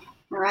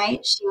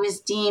 right? She was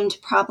deemed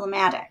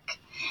problematic.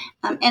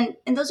 And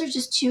those are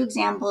just two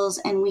examples,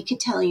 and we could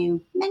tell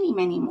you many,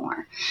 many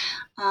more.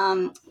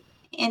 And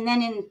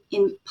then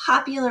in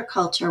popular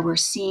culture, we're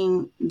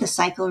seeing the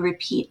cycle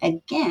repeat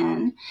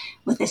again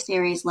with a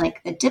series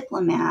like The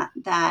Diplomat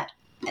that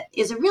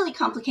is a really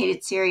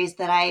complicated series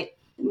that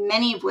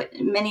many of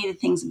the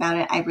things about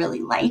it I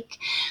really like,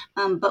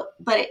 but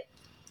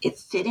it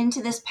fit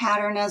into this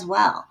pattern as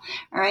well.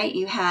 All right,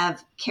 you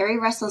have Carrie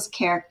Russell's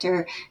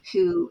character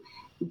who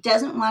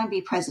doesn't want to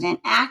be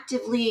president,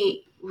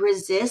 actively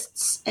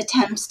resists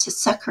attempts to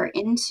suck her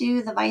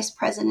into the vice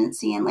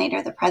presidency and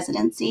later the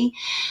presidency,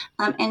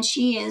 and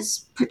she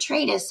is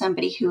portrayed as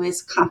somebody who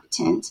is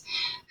competent,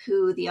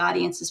 who the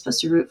audience is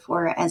supposed to root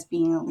for as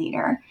being a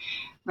leader,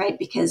 right?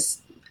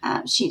 Because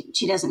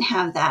she doesn't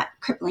have that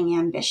crippling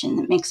ambition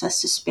that makes us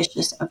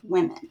suspicious of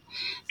women.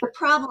 The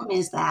problem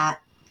is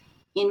that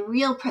in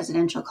real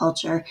presidential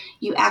culture,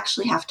 you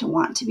actually have to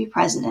want to be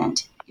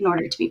president in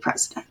order to be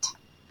president.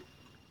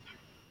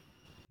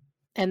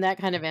 And that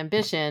kind of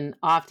ambition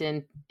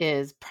often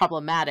is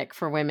problematic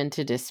for women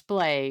to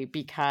display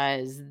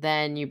because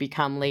then you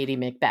become Lady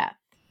Macbeth.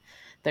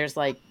 There's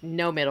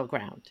no middle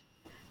ground.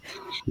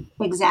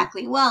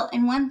 Exactly. Well,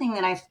 and one thing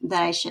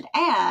that I should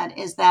add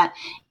is that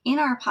in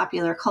our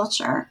popular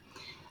culture,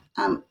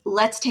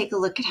 let's take a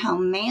look at how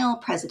male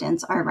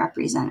presidents are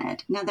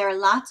represented. Now, there are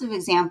lots of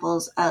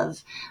examples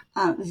of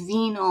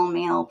venal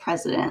male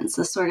presidents,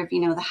 the sort of,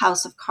 the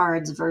House of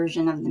Cards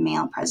version of the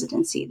male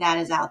presidency that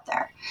is out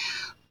there.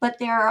 But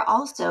there are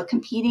also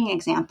competing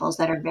examples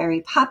that are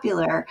very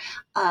popular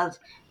of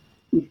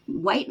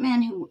white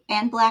men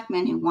and black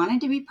men who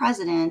wanted to be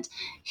president,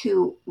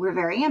 who were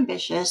very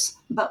ambitious,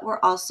 but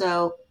were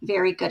also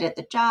very good at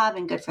the job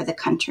and good for the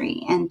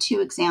country. And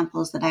two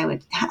examples that I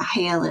would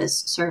hail is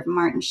sort of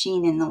Martin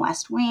Sheen in The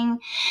West Wing,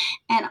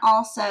 and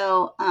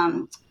also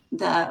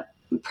the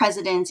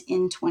president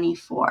in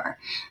 24,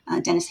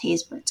 Dennis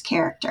Haysbert's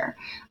character,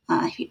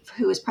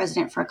 who was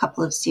president for a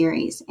couple of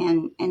series.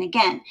 And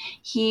again,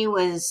 he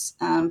was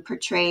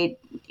portrayed,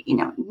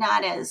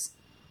 not as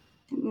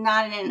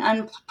not in an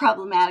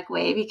unproblematic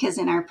way, because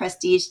in our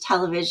prestige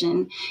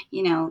television,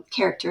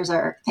 characters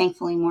are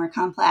thankfully more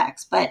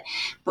complex. But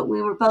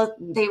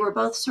they were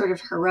both sort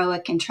of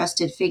heroic and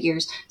trusted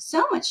figures,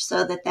 so much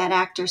so that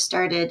actor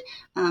started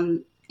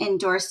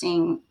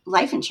endorsing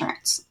life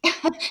insurance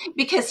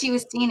because he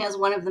was seen as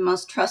one of the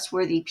most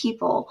trustworthy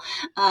people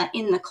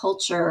in the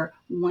culture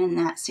when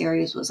that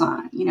series was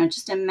on.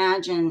 Just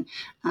imagine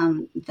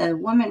the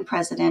woman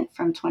president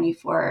from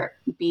 24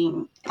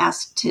 being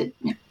asked to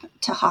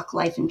hawk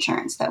life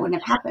insurance. That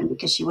wouldn't have happened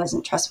because she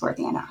wasn't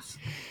trustworthy enough.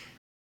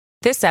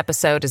 This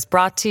episode is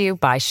brought to you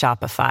by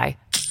Shopify.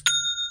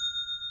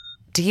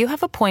 Do you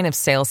have a point of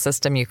sale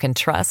system you can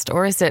trust,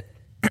 or is it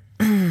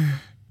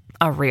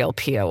a real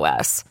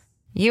POS?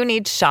 You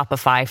need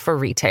Shopify for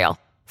retail.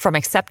 From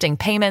accepting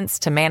payments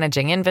to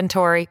managing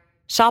inventory,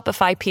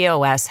 Shopify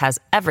POS has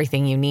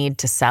everything you need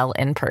to sell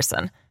in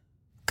person.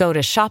 Go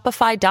to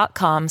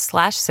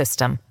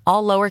shopify.com/system,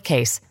 all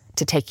lowercase,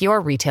 to take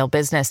your retail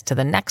business to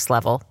the next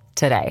level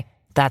today.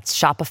 That's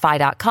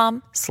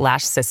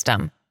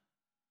shopify.com/system.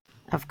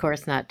 Of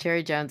course not.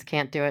 Jerry Jones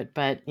can't do it,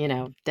 but,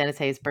 Dennis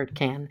Haysbert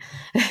can.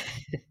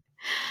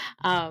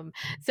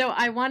 So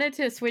I wanted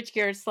to switch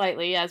gears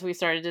slightly as we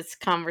started this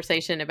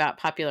conversation about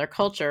popular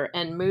culture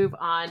and move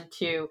on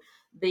to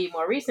the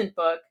more recent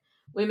book,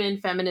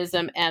 Women,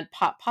 Feminism, and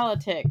Pop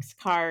Politics,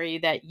 Kari,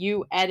 that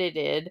you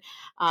edited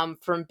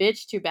from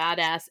Bitch to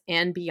Badass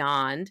and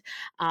Beyond.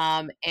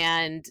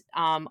 And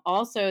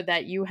also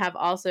that you have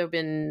also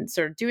been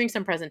sort of doing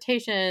some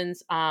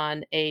presentations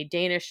on a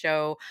Danish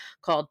show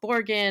called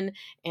Borgen.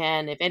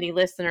 And if any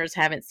listeners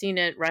haven't seen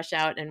it, rush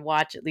out and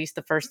watch at least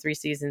the first 3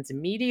 seasons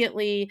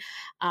immediately.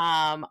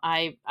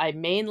 I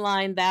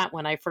mainlined that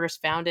when I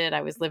first found it.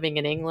 I was living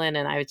in England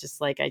and I was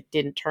just like, I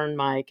didn't turn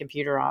my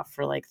computer off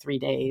for like 3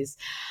 days.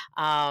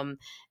 And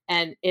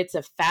it's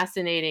a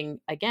fascinating,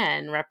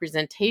 again,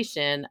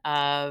 representation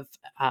of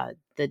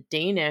the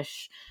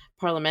Danish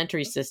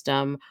parliamentary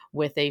system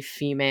with a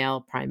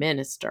female prime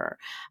minister.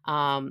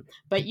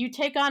 But you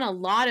take on a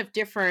lot of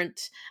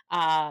different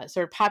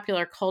sort of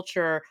popular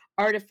culture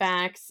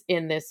artifacts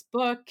in this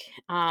book.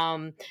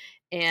 And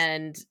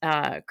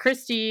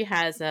Christy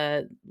has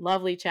a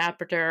lovely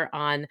chapter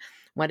on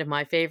one of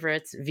my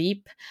favorites,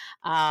 Veep.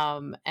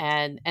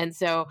 And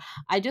so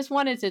I just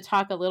wanted to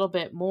talk a little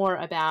bit more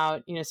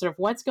about, sort of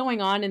what's going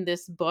on in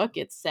this book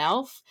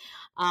itself.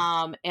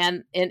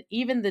 And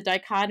even the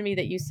dichotomy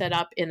that you set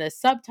up in the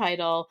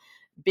subtitle,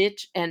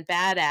 Bitch and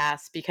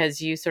Badass,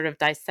 because you sort of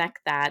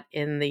dissect that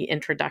in the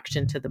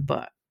introduction to the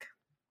book.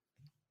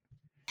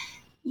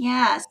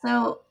 Yeah,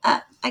 so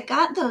I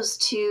got those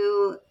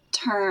two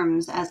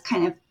terms as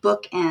kind of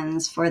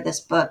bookends for this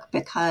book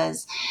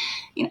because,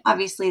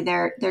 obviously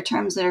they're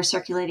terms that are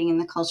circulating in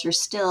the culture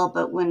still,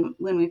 but when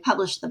we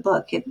published the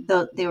book,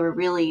 they were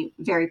really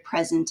very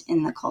present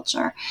in the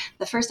culture.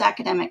 The first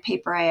academic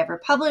paper I ever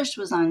published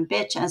was on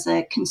bitch as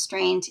a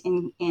constraint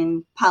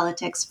in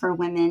politics for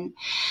women.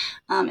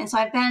 And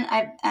so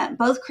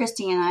both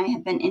Christy and I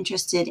have been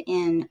interested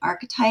in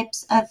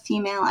archetypes of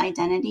female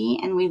identity,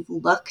 and we've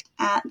looked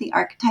at the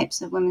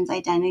archetypes of women's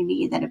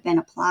identity that have been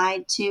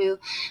applied to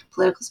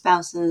political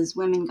spouses,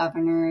 women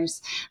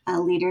governors,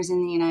 leaders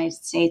in the United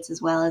States,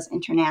 as well as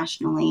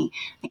internationally.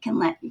 I can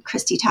let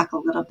Christy talk a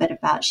little bit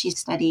about, she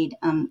studied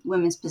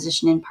women's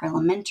position in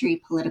parliamentary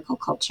political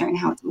culture and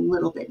how it's a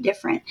little bit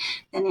different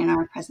than in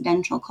our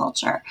presidential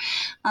culture.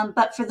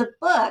 But for the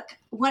book,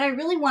 what I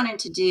really wanted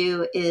to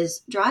do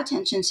is draw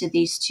attention to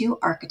these two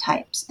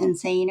archetypes and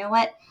say, you know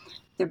what?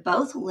 They're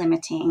both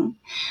limiting.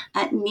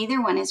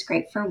 Neither one is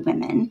great for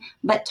women,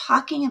 but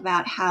talking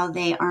about how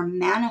they are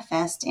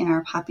manifest in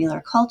our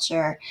popular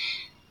culture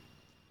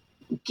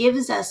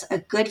gives us a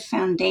good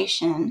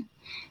foundation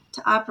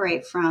to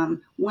operate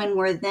from when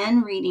we're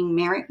then reading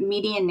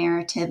media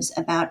narratives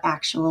about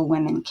actual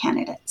women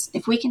candidates.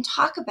 If we can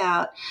talk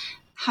about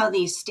how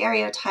these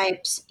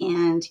stereotypes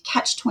and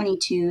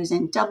catch-22s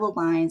and double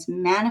binds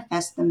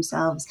manifest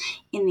themselves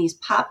in these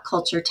pop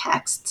culture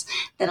texts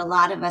that a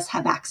lot of us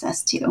have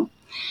access to.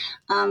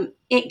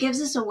 It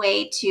gives us a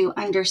way to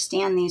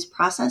understand these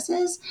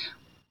processes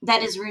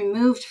that is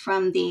removed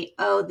from the,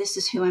 oh, this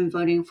is who I'm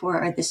voting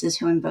for or this is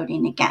who I'm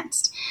voting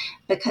against,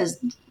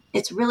 because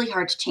it's really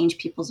hard to change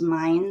people's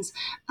minds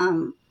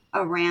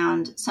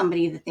around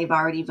somebody that they've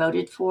already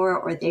voted for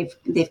or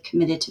they've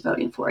committed to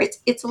voting for.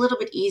 It's a little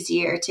bit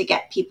easier to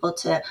get people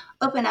to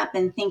open up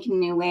and think in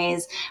new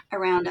ways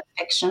around a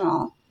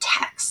fictional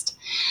text.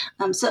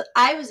 So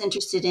I was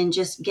interested in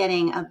just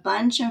getting a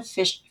bunch of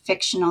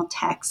fictional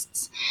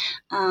texts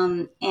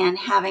and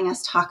having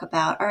us talk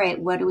about, all right,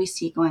 what do we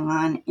see going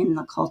on in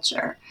the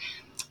culture?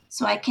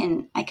 So I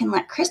can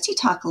let Christy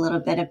talk a little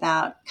bit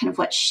about kind of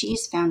what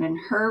she's found in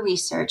her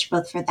research,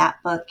 both for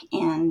that book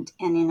and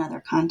in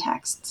other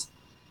contexts.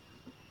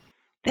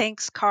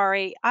 Thanks,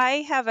 Kari.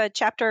 I have a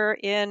chapter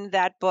in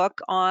that book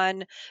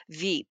on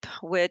Veep,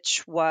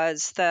 which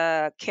was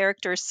the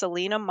character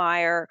Selena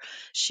Meyer.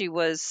 She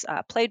was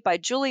played by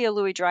Julia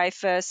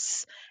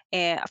Louis-Dreyfus,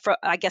 and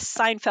I guess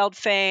Seinfeld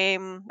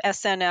fame,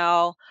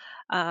 SNL,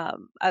 a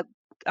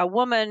a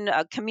woman,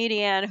 a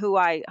comedian who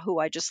I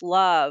just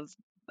love,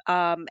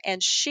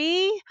 and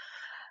she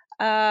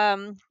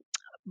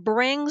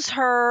brings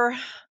her,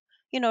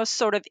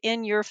 sort of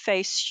in your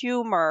face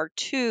humor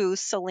to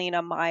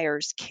Selena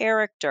Meyer's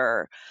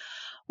character.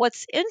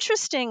 What's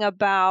interesting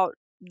about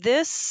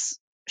this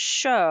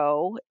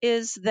show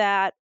is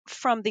that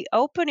from the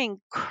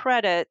opening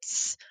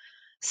credits,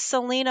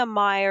 Selena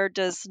Meyer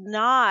does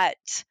not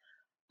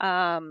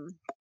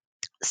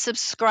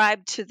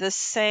subscribe to the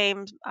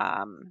same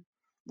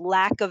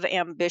lack of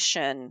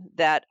ambition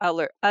that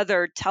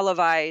other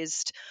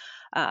televised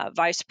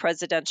vice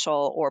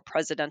presidential or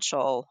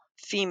presidential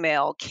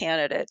female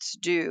candidates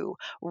do.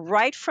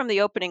 Right from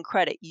the opening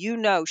credit,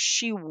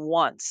 she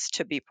wants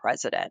to be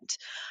president.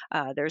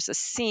 There's a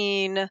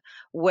scene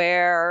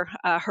where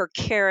her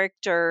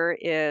character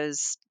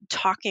is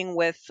talking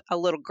with a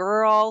little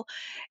girl,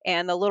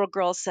 and the little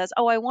girl says,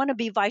 "Oh, I want to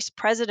be vice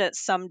president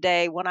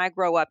someday when I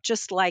grow up,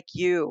 just like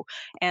you."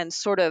 And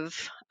sort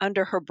of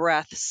under her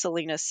breath,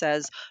 Selena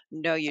says,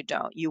 "No, you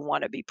don't. You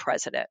want to be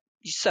president."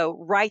 So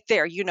right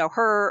there,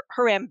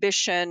 her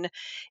ambition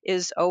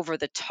is over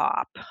the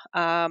top.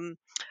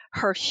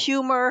 Her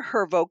humor,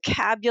 her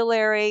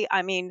vocabulary,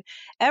 I mean,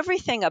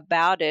 everything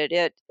about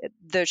it,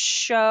 the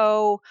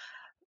show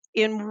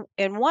in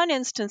one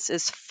instance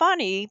is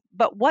funny,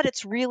 but what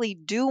it's really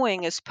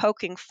doing is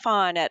poking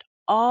fun at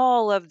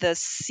all of the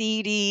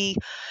seedy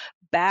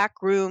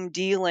backroom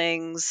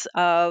dealings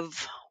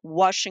of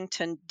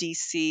Washington,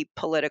 D.C.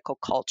 political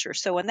culture.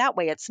 So in that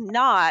way, it's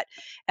not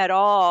at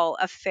all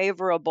a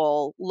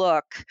favorable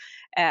look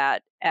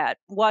at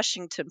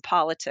Washington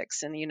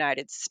politics in the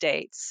United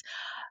States.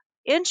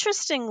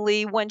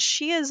 Interestingly, when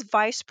Selena is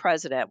vice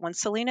president,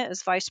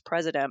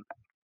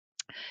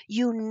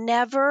 you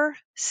never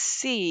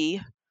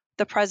see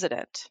the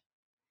president.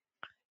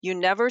 You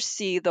never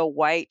see the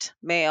white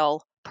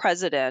male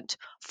president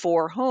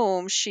for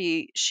whom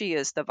she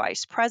is the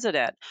vice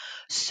president.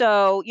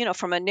 So,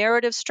 from a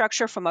narrative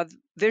structure, from a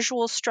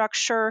visual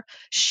structure,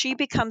 she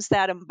becomes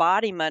that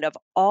embodiment of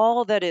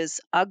all that is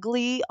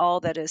ugly,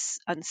 all that is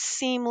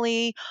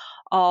unseemly,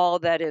 all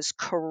that is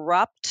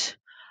corrupt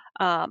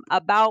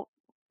about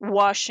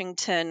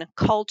Washington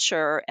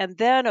culture. And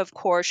then, of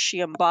course, she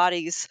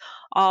embodies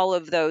all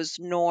of those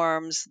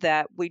norms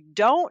that we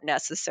don't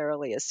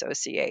necessarily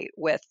associate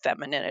with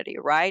femininity,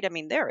 right? I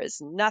mean, there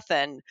is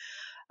nothing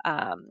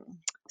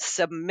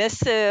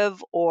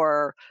submissive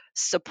or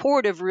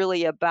supportive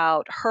really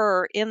about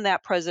her in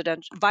that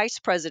vice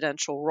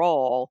presidential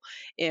role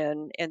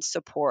in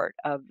support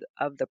of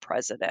the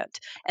president.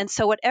 And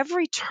so at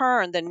every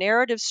turn, the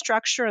narrative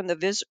structure and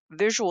the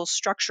visual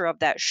structure of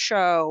that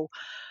show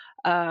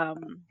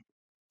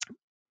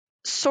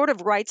sort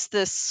of writes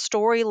this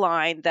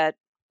storyline that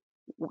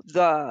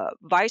the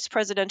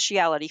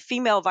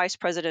female vice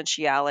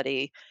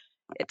presidentiality,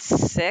 it's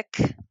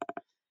sick,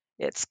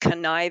 it's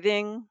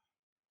conniving,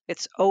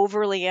 it's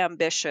overly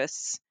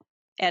ambitious,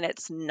 and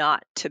it's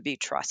not to be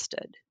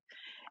trusted.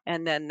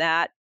 And then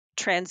that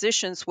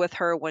transitions with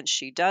her when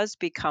she does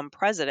become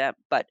president,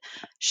 but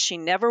she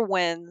never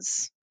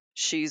wins.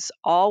 She's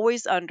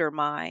always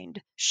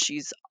undermined.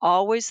 She's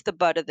always the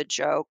butt of the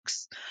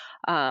jokes.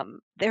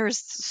 There's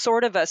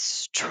sort of a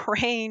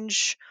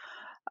strange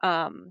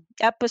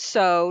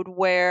episode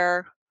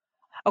where,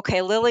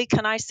 okay, Lily,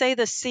 can I say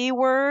the C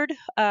word?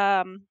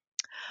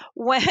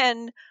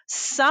 When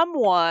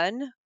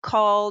someone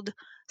called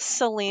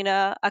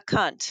Selena a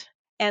cunt.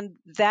 And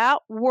that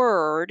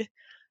word,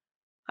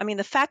 I mean,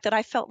 the fact that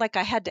I felt like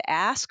I had to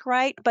ask,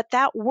 right? But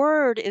that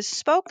word is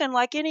spoken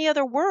like any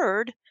other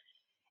word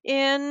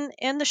in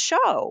the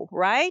show,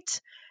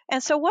 right?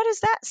 And so what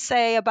does that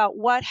say about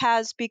what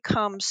has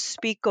become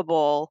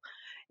speakable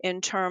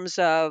in terms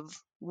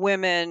of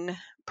women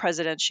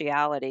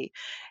presidentiality?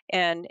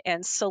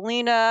 And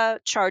Selena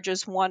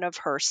charges one of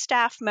her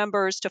staff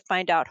members to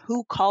find out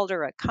who called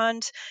her a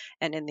cunt,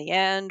 and in the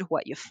end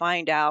what you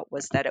find out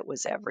was that it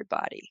was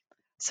everybody.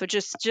 So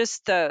just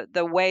the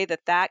way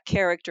that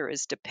character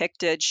is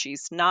depicted,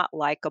 she's not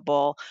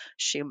likable.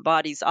 She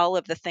embodies all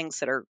of the things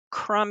that are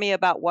crummy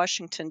about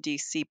Washington,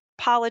 D.C.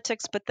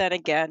 politics, but then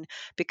again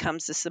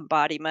becomes this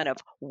embodiment of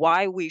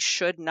why we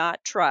should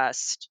not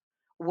trust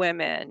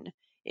women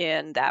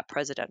in that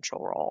presidential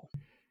role.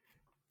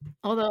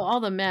 Although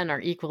all the men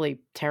are equally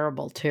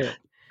terrible too.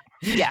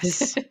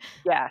 Yes.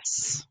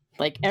 Yes.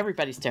 Like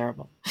everybody's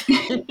terrible.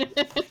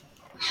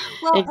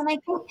 Well, and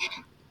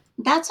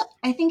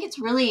I think it's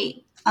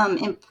really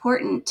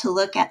important to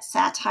look at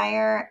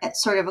satire at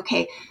sort of,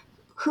 okay,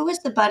 who is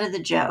the butt of the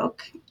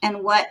joke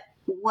and what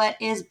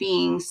is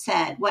being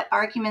said, what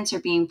arguments are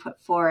being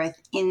put forth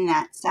in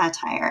that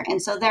satire.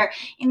 And so there,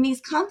 in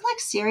these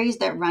complex series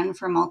that run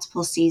for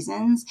multiple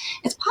seasons,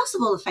 it's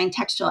possible to find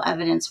textual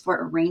evidence for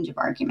a range of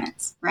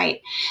arguments,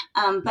 right?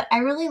 But I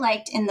really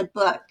liked in the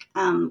book,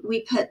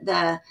 we put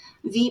the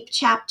Veep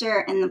chapter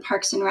and the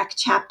Parks and Rec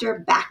chapter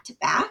back to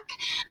back,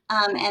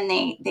 and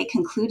they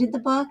concluded the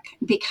book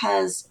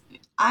because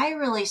I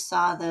really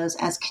saw those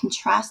as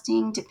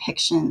contrasting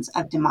depictions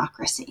of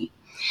democracy.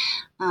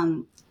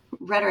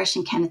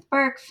 rhetorician Kenneth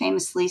Burke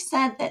famously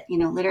said that,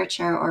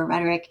 literature or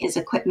rhetoric is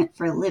equipment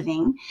for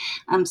living.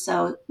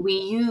 So we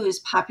use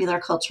popular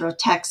cultural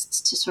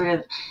texts to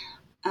sort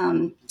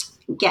of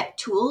get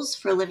tools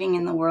for living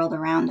in the world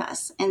around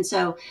us. And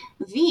so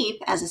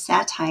Veep, as a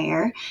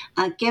satire,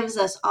 gives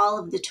us all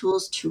of the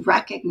tools to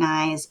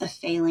recognize a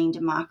failing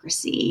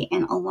democracy.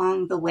 And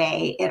along the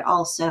way, it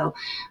also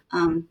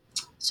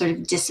sort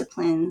of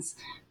disciplines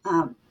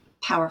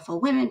powerful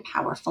women,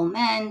 powerful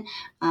men,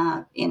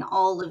 in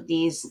all of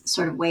these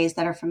sort of ways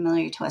that are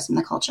familiar to us in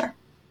the culture.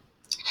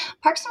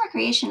 Parks and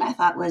Recreation, I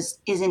thought,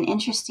 is an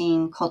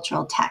interesting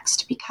cultural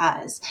text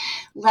because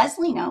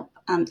Leslie Knope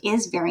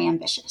is very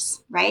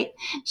ambitious, right?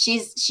 She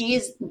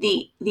is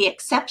the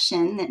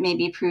exception that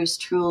maybe proves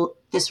true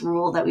this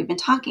rule that we've been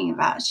talking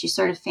about. She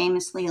sort of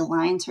famously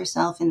aligns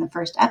herself in the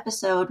first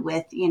episode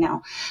with,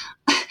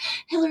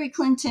 Hillary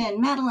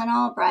Clinton, Madeleine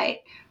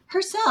Albright,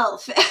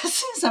 herself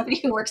as somebody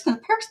who works in the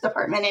Parks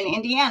Department in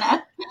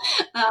Indiana.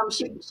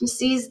 She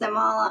sees them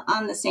all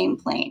on the same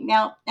plane.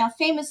 Now,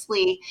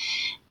 famously,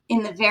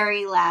 in the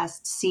very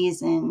last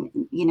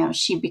season,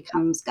 she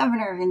becomes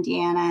governor of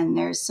Indiana, and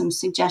there's some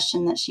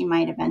suggestion that she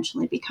might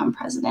eventually become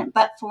president.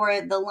 But for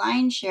the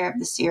lion's share of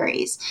the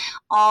series,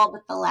 all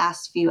but the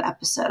last few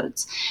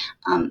episodes,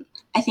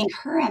 I think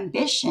her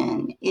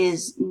ambition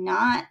is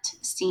not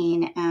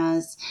seen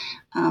as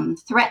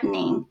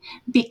threatening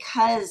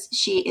because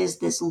she is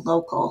this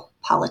local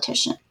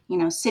politician.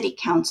 City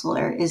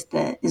councilor is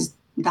the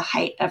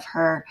height of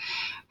her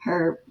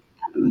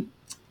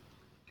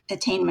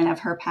attainment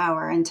of her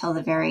power until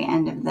the very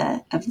end of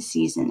the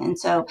season. And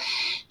so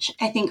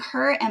I think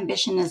her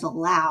ambition is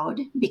allowed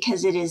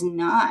because it is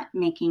not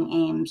making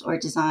aims or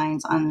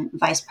designs on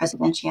vice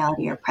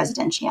presidentiality or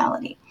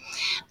presidentiality.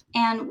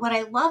 And what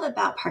I love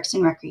about Parks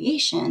and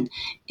Recreation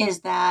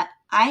is that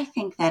I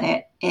think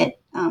that it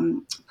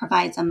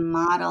provides a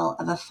model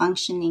of a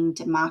functioning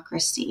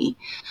democracy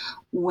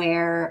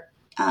where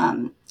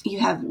you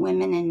have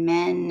women and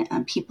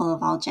men, people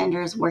of all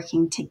genders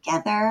working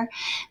together,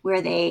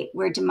 where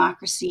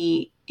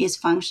democracy is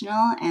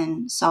functional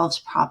and solves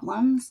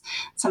problems.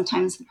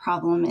 Sometimes the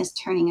problem is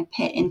turning a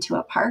pit into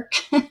a park,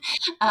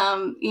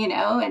 and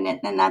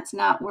that's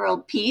not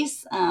world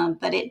peace,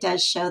 but it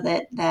does show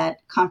that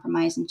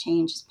compromise and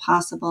change is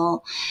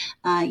possible.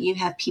 You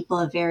have people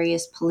of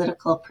various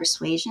political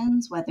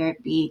persuasions, whether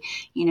it be,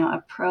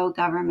 a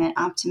pro-government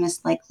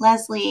optimist like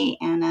Leslie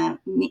and a,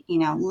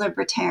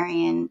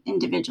 libertarian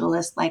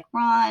individualist like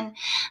Ron,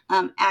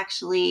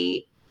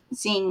 actually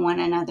seeing one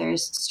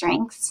another's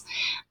strengths,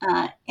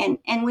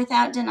 and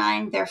without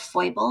denying their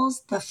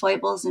foibles, the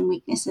foibles and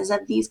weaknesses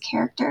of these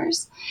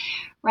characters,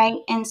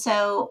 right? And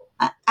so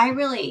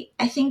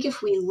I think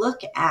if we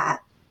look at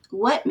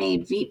what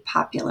made Veep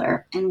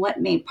popular and what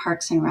made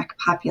Parks and Rec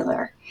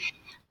popular,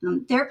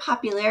 their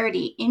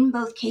popularity in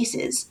both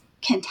cases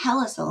can tell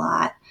us a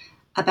lot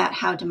about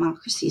how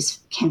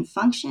democracies can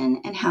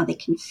function and how they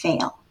can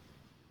fail.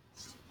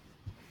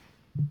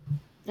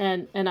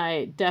 And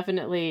I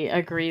definitely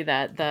agree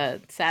that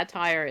the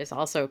satire is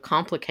also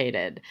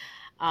complicated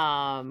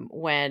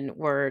when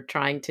we're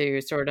trying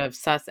to sort of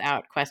suss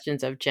out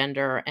questions of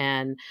gender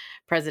and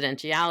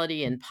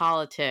presidentiality in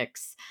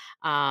politics,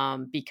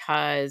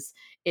 because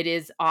it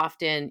is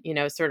often,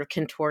 sort of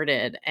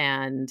contorted,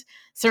 and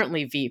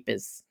certainly Veep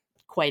is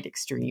quite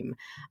extreme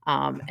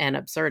and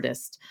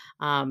absurdist.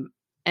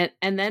 And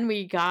then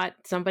we got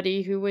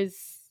somebody who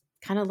was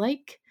kind of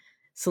like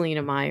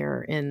Selena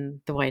Meyer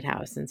in the White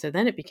House. And so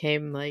then it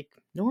became like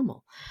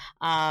normal.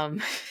 I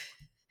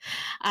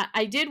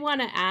did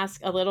want to ask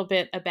a little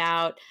bit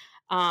about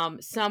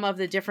some of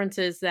the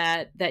differences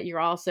that you're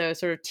also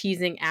sort of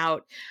teasing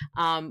out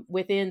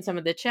within some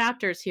of the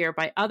chapters here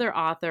by other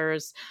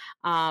authors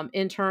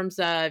in terms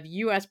of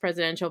U.S.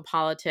 presidential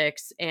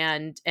politics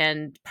and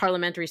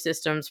parliamentary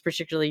systems,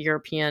 particularly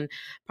European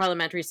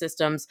parliamentary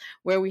systems,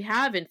 where we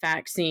have in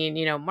fact seen,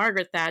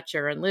 Margaret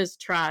Thatcher and Liz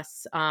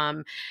Truss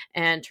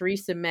and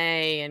Theresa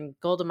May and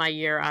Golda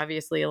Meir,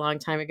 obviously a long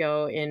time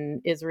ago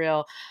in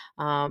Israel.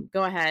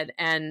 Go ahead.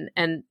 And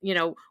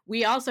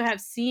we also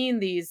have seen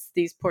these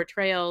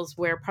portrayals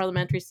where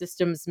parliamentary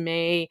systems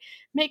may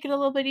make it a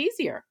little bit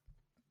easier.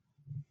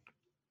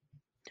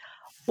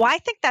 Well, I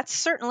think that's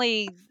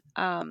certainly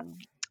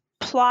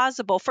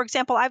plausible. For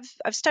example,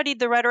 I've studied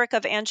the rhetoric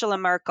of Angela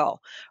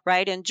Merkel,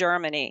 right, in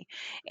Germany,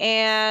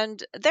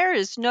 and there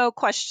is no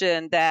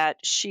question that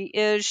she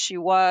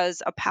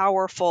was a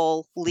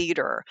powerful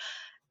leader.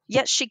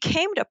 Yet she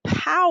came to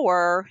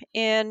power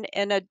in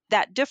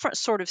that different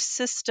sort of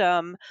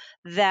system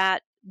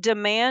that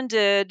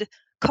demanded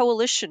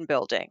coalition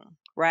building,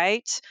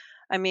 right?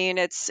 I mean,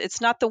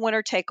 it's not the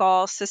winner take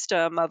all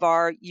system of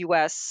our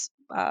U.S.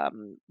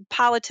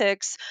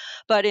 Politics,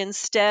 but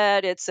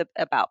instead it's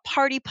about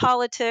party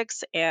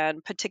politics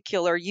and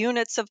particular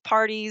units of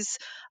parties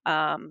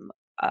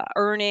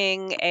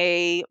earning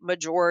a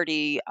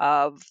majority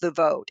of the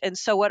vote. And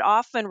so it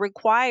often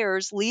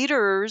requires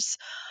leaders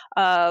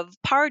of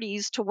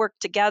parties to work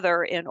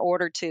together in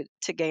order to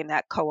gain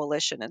that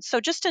coalition. And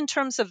so just in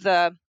terms of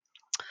the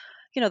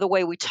the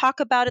way we talk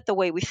about it, the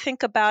way we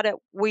think about it,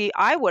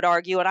 I would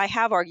argue, and I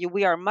have argued,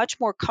 we are much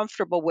more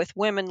comfortable with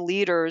women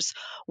leaders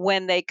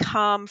when they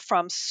come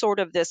from sort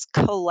of this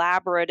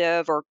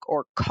collaborative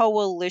or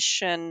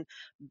coalition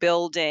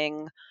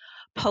building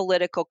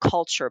political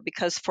culture,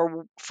 because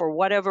for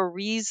whatever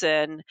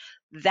reason,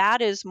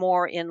 that is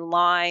more in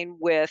line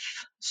with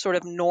sort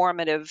of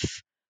normative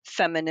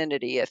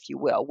femininity, if you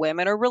will.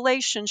 Women are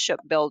relationship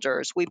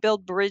builders. We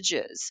build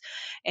bridges.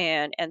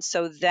 And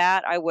so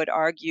that, I would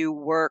argue,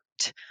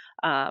 worked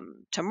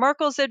to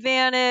Merkel's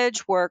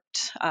advantage,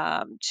 worked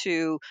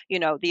to,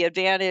 the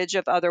advantage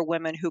of other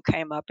women who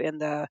came up in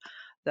the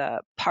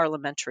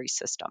parliamentary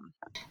system.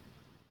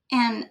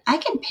 And I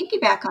can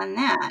piggyback on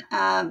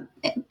that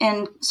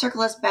and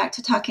circle us back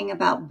to talking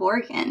about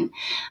Borgen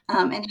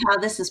and how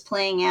this is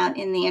playing out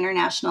in the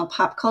international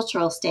pop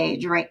cultural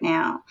stage right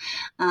now.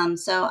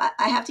 So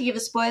I have to give a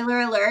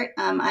spoiler alert.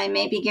 I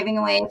may be giving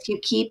away a few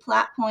key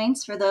plot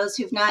points for those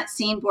who've not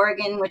seen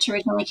Borgen, which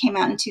originally came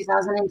out in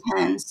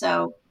 2010.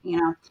 So,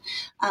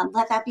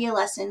 let that be a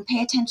lesson.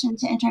 Pay attention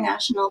to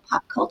international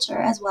pop culture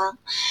as well.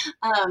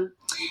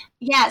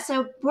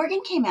 So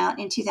Borgen came out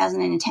in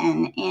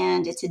 2010,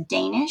 and it's a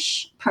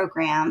Danish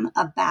program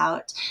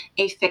about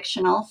a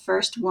fictional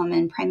first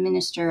woman prime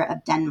minister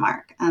of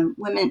Denmark.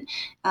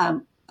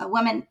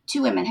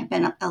 Two women have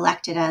been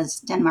elected as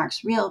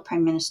Denmark's real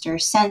prime minister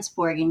since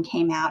Borgen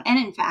came out. And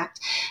in fact,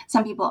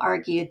 some people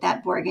argued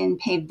that Borgen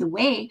paved the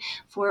way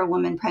for a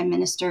woman prime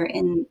minister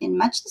in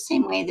much the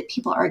same way that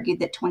people argued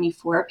that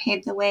 24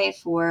 paved the way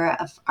for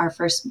our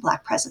first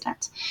Black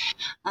president.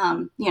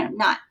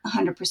 Not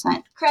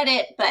 100%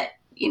 credit, but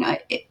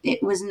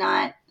it was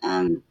not.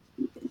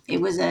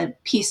 It was a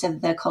piece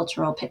of the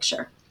cultural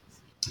picture.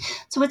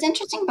 So what's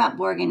interesting about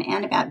Borgen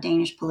and about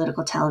Danish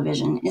political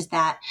television is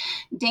that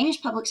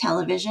Danish public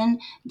television,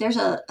 there's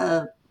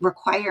a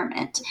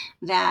requirement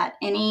that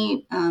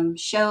any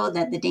show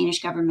that the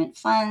Danish government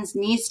funds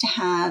needs to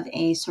have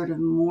a sort of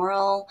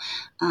moral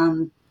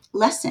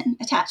lesson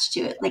attached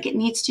to it. Like, it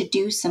needs to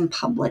do some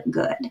public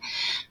good.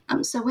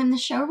 So when the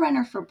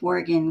showrunner for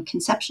Borgen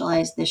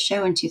conceptualized this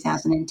show in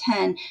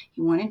 2010,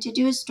 he wanted to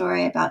do a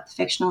story about the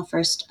fictional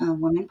first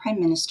woman prime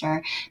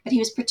minister, but he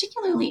was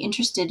particularly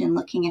interested in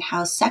looking at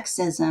how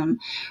structural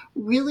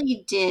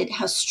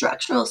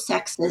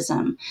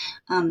sexism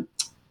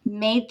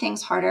made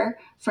things harder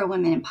for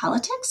women in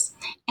politics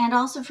and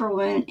also for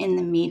women in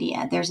the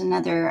media. There's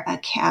another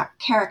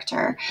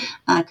character,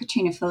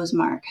 Katrina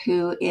Fosmark,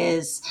 who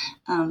is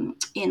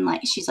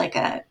she's like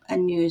a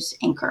news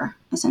anchor,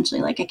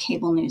 essentially like a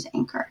cable news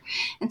anchor.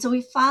 And so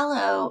we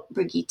follow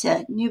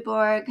Birgitte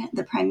Nyborg,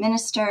 the prime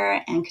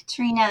minister, and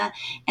Katrina,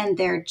 and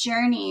their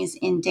journeys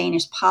in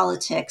Danish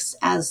politics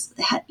as,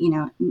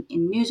 in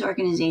news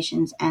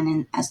organizations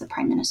and as the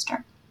prime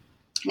minister.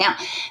 Now,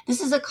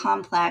 this is a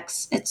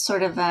complex, it's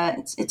sort of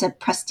it's a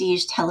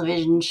prestige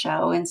television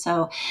show. And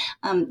so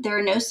there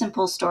are no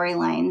simple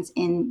storylines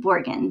in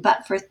Borgen.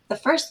 But for the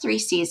first 3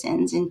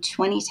 seasons in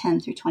 2010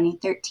 through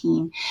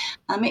 2013,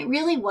 it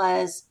really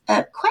was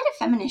quite a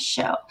feminist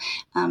show.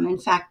 In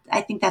fact,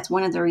 I think that's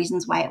one of the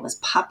reasons why it was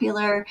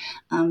popular.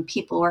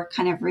 People were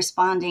kind of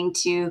responding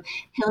to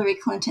Hillary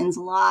Clinton's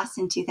loss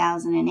in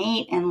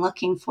 2008 and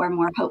looking for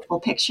more hopeful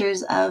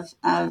pictures of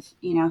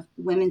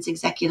women's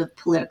executive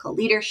political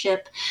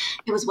leadership.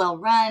 It was well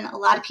run. A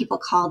lot of people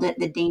called it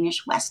the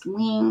Danish West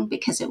Wing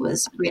because it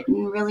was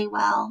written really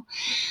well.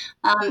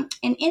 And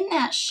in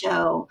that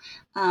show,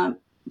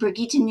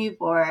 Birgitte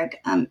Nyborg,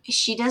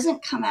 she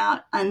doesn't come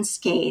out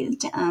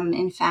unscathed.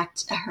 In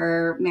fact,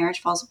 her marriage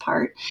falls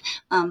apart,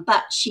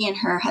 but she and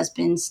her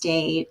husband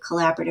stay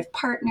collaborative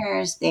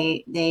partners.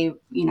 They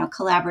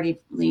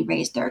collaboratively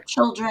raise their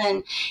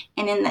children.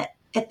 And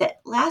at the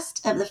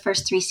last of the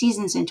first 3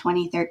 seasons in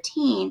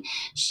 2013,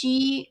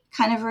 she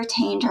kind of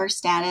retained her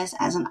status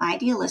as an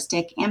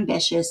idealistic,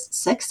 ambitious,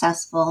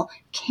 successful,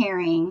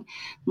 caring,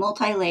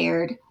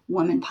 multi-layered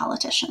woman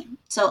politician.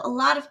 So a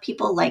lot of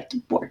people liked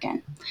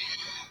Borgen.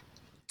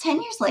 10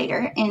 years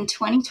later, in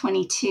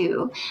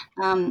 2022,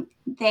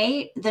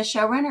 the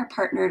showrunner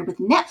partnered with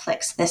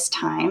Netflix this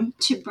time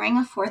to bring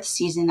a 4th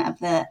season of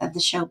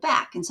the show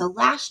back. And so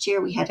last year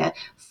we had a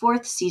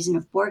 4th season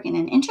of Borgen.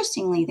 And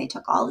interestingly, they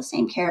took all the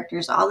same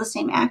characters, all the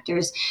same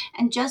actors,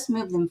 and just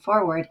moved them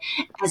forward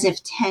as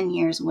if 10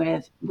 years would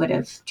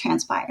have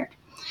transpired.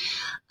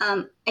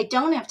 I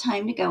don't have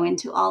time to go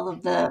into all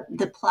of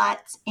the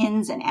plot's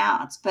ins and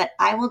outs, but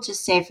I will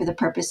just say, for the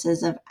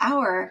purposes of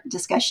our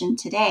discussion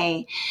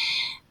today,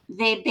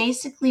 they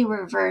basically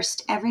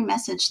reversed every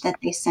message that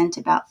they sent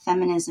about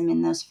feminism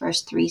in those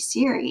first 3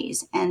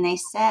 series. And they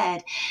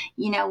said,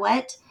 you know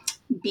what?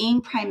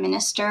 Being prime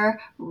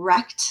minister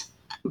wrecked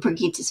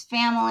Birgitte's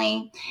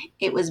family.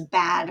 It was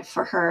bad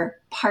for her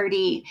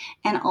party.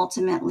 And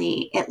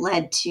ultimately, it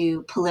led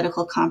to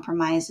political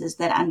compromises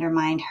that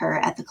undermined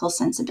her ethical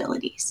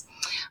sensibilities.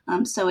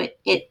 So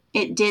it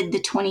did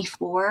the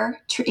 24,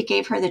 it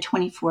gave her the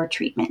 24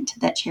 treatment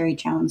that Cherry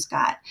Jones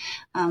got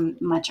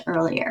much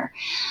earlier.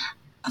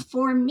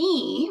 For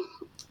me,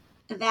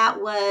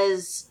 that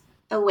was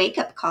a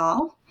wake-up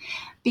call.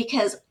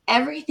 because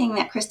everything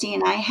that Christy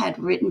and I had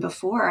written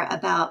before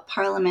about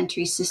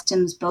parliamentary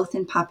systems, both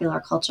in popular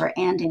culture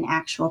and in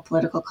actual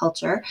political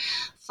culture,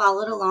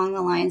 followed along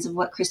the lines of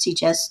what Christy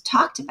just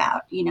talked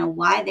about,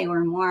 why they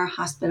were more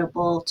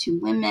hospitable to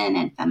women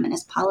and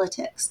feminist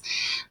politics.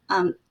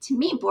 To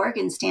me,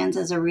 Borgen stands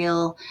as a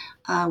real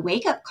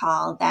wake-up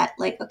call that,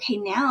 okay,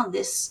 now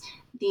these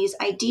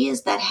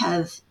ideas that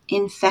have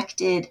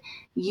infected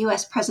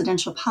U.S.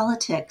 presidential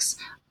politics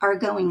are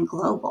going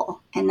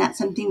global, and that's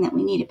something that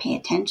we need to pay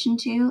attention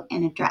to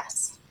and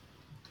address.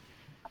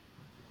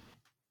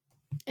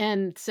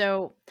 And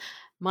so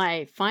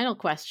my final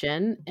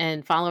question,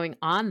 and following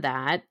on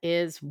that,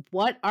 is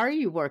what are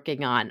you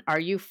working on? Are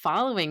you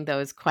following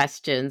those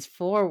questions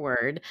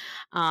forward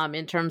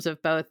in terms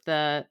of both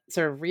the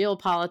sort of real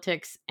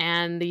politics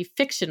and the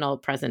fictional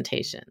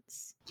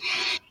presentations?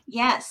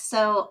 Yes.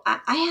 So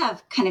I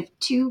have kind of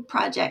two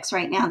projects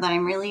right now that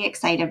I'm really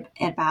excited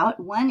about.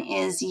 One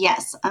is,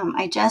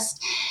 I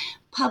just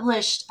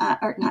published,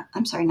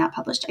 not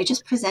published. I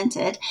just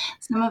presented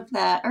some of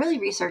the early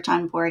research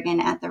on Borgen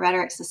at the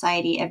Rhetoric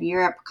Society of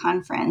Europe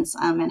conference,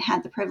 and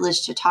had the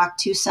privilege to talk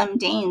to some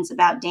Danes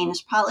about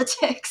Danish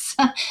politics.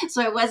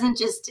 So I wasn't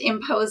just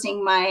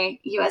imposing my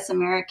U.S.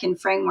 American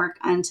framework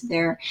onto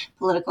their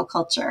political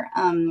culture.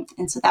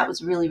 And so that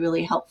was really,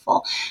 really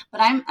helpful.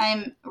 But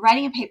I'm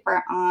writing a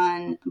paper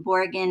on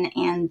Borgen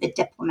and the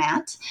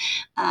Diplomat,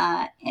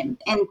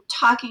 and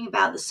talking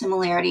about the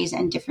similarities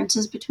and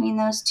differences between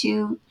those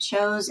two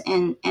shows,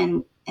 and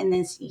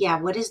this,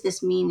 what does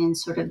this mean in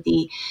sort of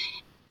the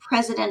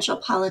presidential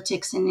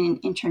politics in an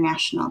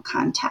international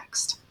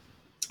context?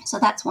 So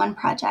that's one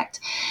project.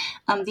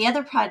 The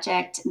other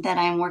project that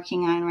I'm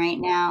working on right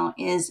now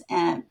is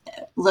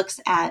looks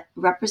at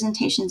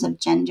representations of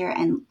gender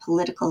and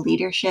political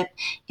leadership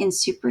in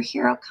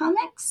superhero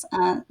comics,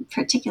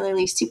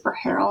 particularly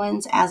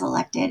superheroines as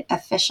elected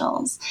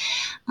officials.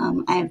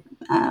 I'm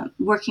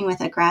working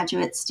with a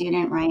graduate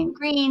student, Ryan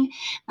Green,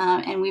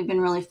 and we've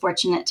been really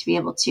fortunate to be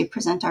able to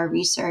present our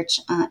research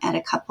at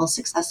a couple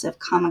successive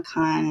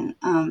Comic-Con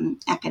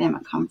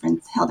academic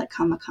conference held at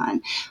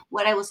Comic-Con.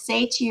 What I will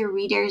say to your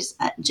readers,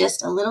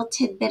 just a little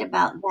tidbit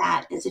about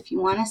that, is if you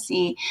want to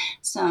see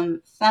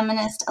some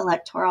feminist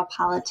electoral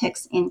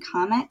politics in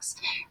comics,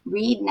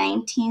 read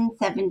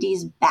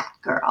 1970s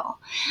Batgirl.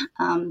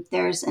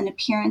 There's an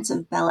appearance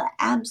of Bella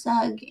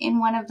Abzug in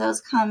one of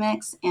those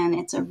comics, and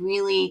it's a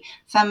really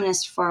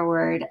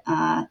feminist-forward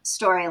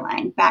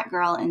storyline,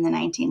 Batgirl in the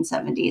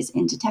 1970s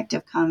in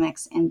Detective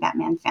Comics and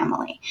Batman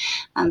Family.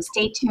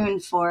 Stay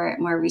tuned for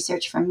more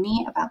research from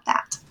me about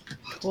that.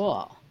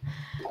 Cool.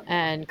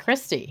 And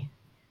Christy?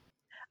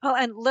 Well,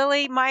 and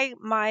Lily,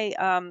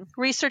 my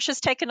research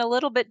has taken a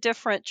little bit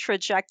different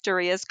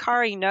trajectory. As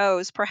Kari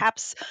knows,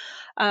 perhaps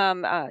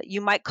you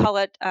might call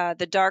it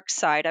the dark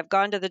side. I've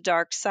gone to the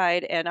dark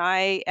side, and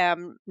I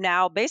am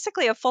now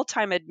basically a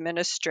full-time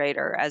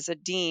administrator as a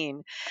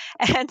dean.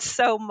 And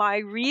so my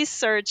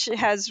research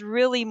has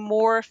really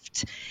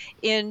morphed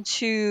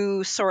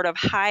into sort of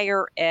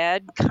higher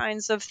ed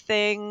kinds of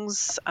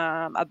things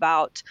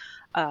about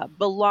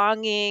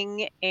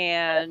belonging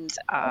and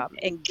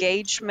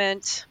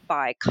engagement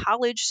by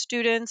college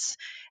students.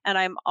 And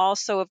I'm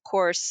also, of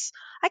course,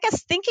 I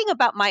guess, thinking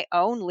about my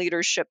own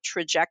leadership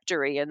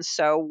trajectory. And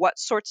so what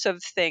sorts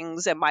of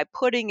things am I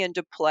putting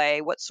into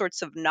play? What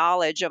sorts of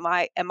knowledge am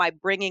I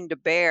bringing to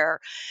bear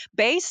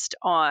based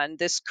on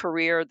this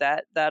career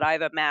that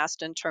I've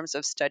amassed in terms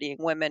of studying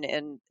women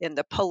in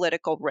the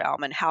political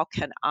realm? And how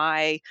can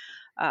I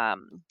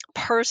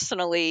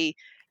personally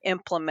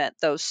implement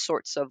those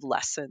sorts of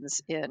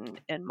lessons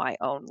in my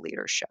own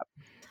leadership?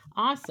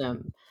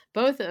 Awesome.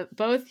 Both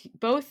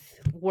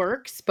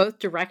works, both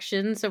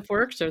directions of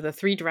works, or the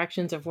three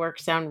directions of work,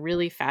 sound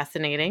really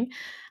fascinating.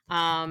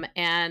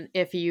 And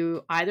if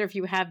either of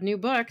you have new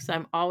books,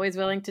 I'm always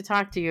willing to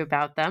talk to you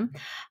about them.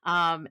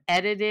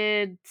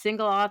 Edited,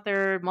 single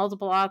author,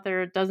 multiple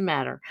author, doesn't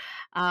matter.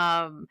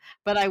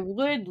 But I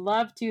would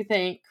love to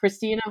thank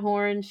Kristina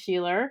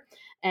Sheeler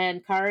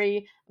and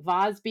Kari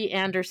Vasby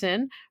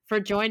Anderson for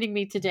joining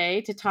me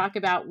today to talk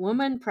about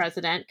Woman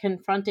President,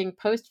 Confronting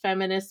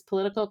Postfeminist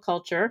Political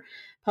Culture,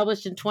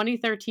 published in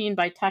 2013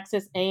 by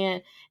Texas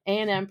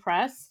A&M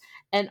Press,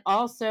 and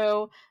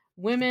also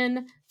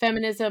Women,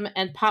 Feminism,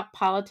 and Pop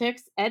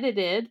Politics,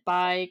 edited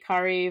by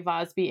Kari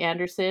Vasby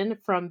Anderson,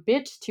 From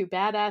Bitch to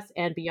Badass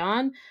and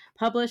Beyond,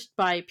 published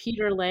by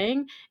Peter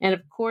Lang, and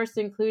of course,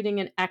 including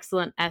an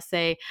excellent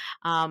essay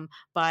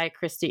by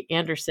Christy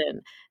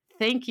Anderson.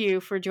 Thank you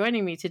for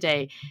joining me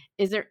today.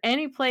 Is there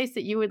any place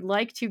that you would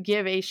like to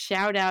give a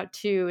shout out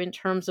to in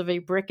terms of a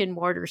brick and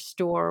mortar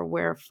store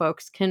where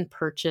folks can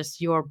purchase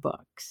your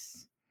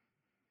books?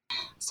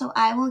 So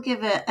I will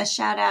give a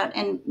shout out.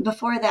 And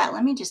before that,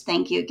 let me just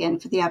thank you again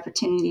for the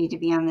opportunity to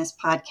be on this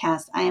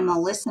podcast. I am a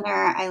listener.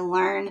 I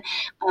learn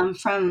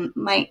from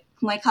my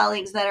my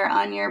colleagues that are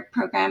on your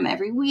program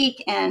every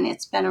week, and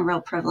it's been a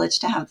real privilege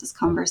to have this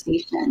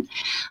conversation.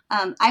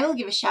 I will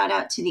give a shout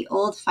out to the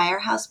Old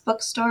Firehouse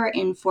Bookstore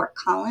in Fort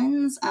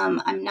Collins.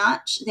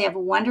 They have a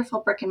wonderful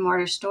brick and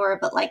mortar store,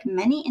 but like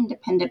many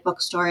independent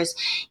bookstores,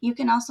 you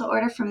can also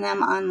order from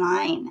them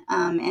online.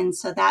 And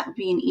so that would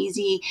be an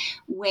easy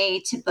way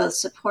to both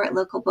support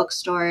local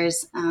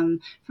bookstores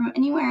from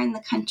anywhere in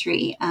the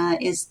country,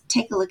 is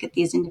take a look at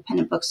these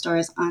independent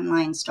bookstores,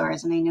 online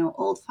stores. And I know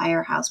Old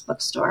Firehouse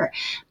Bookstore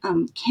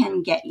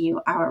can get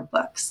you our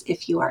books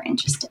if you are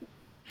interested.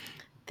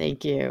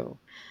 Thank you.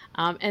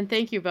 And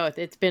thank you both.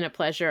 It's been a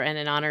pleasure and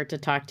an honor to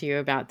talk to you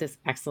about this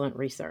excellent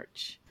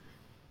research.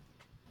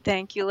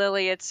 Thank you,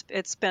 Lily.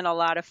 It's been a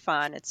lot of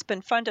fun. It's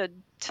been fun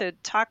to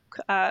talk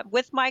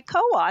with my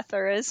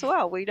co-author as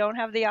well. We don't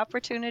have the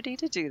opportunity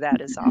to do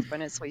that as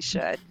often as we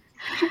should.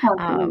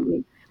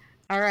 Absolutely.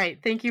 All right.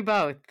 Thank you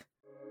both.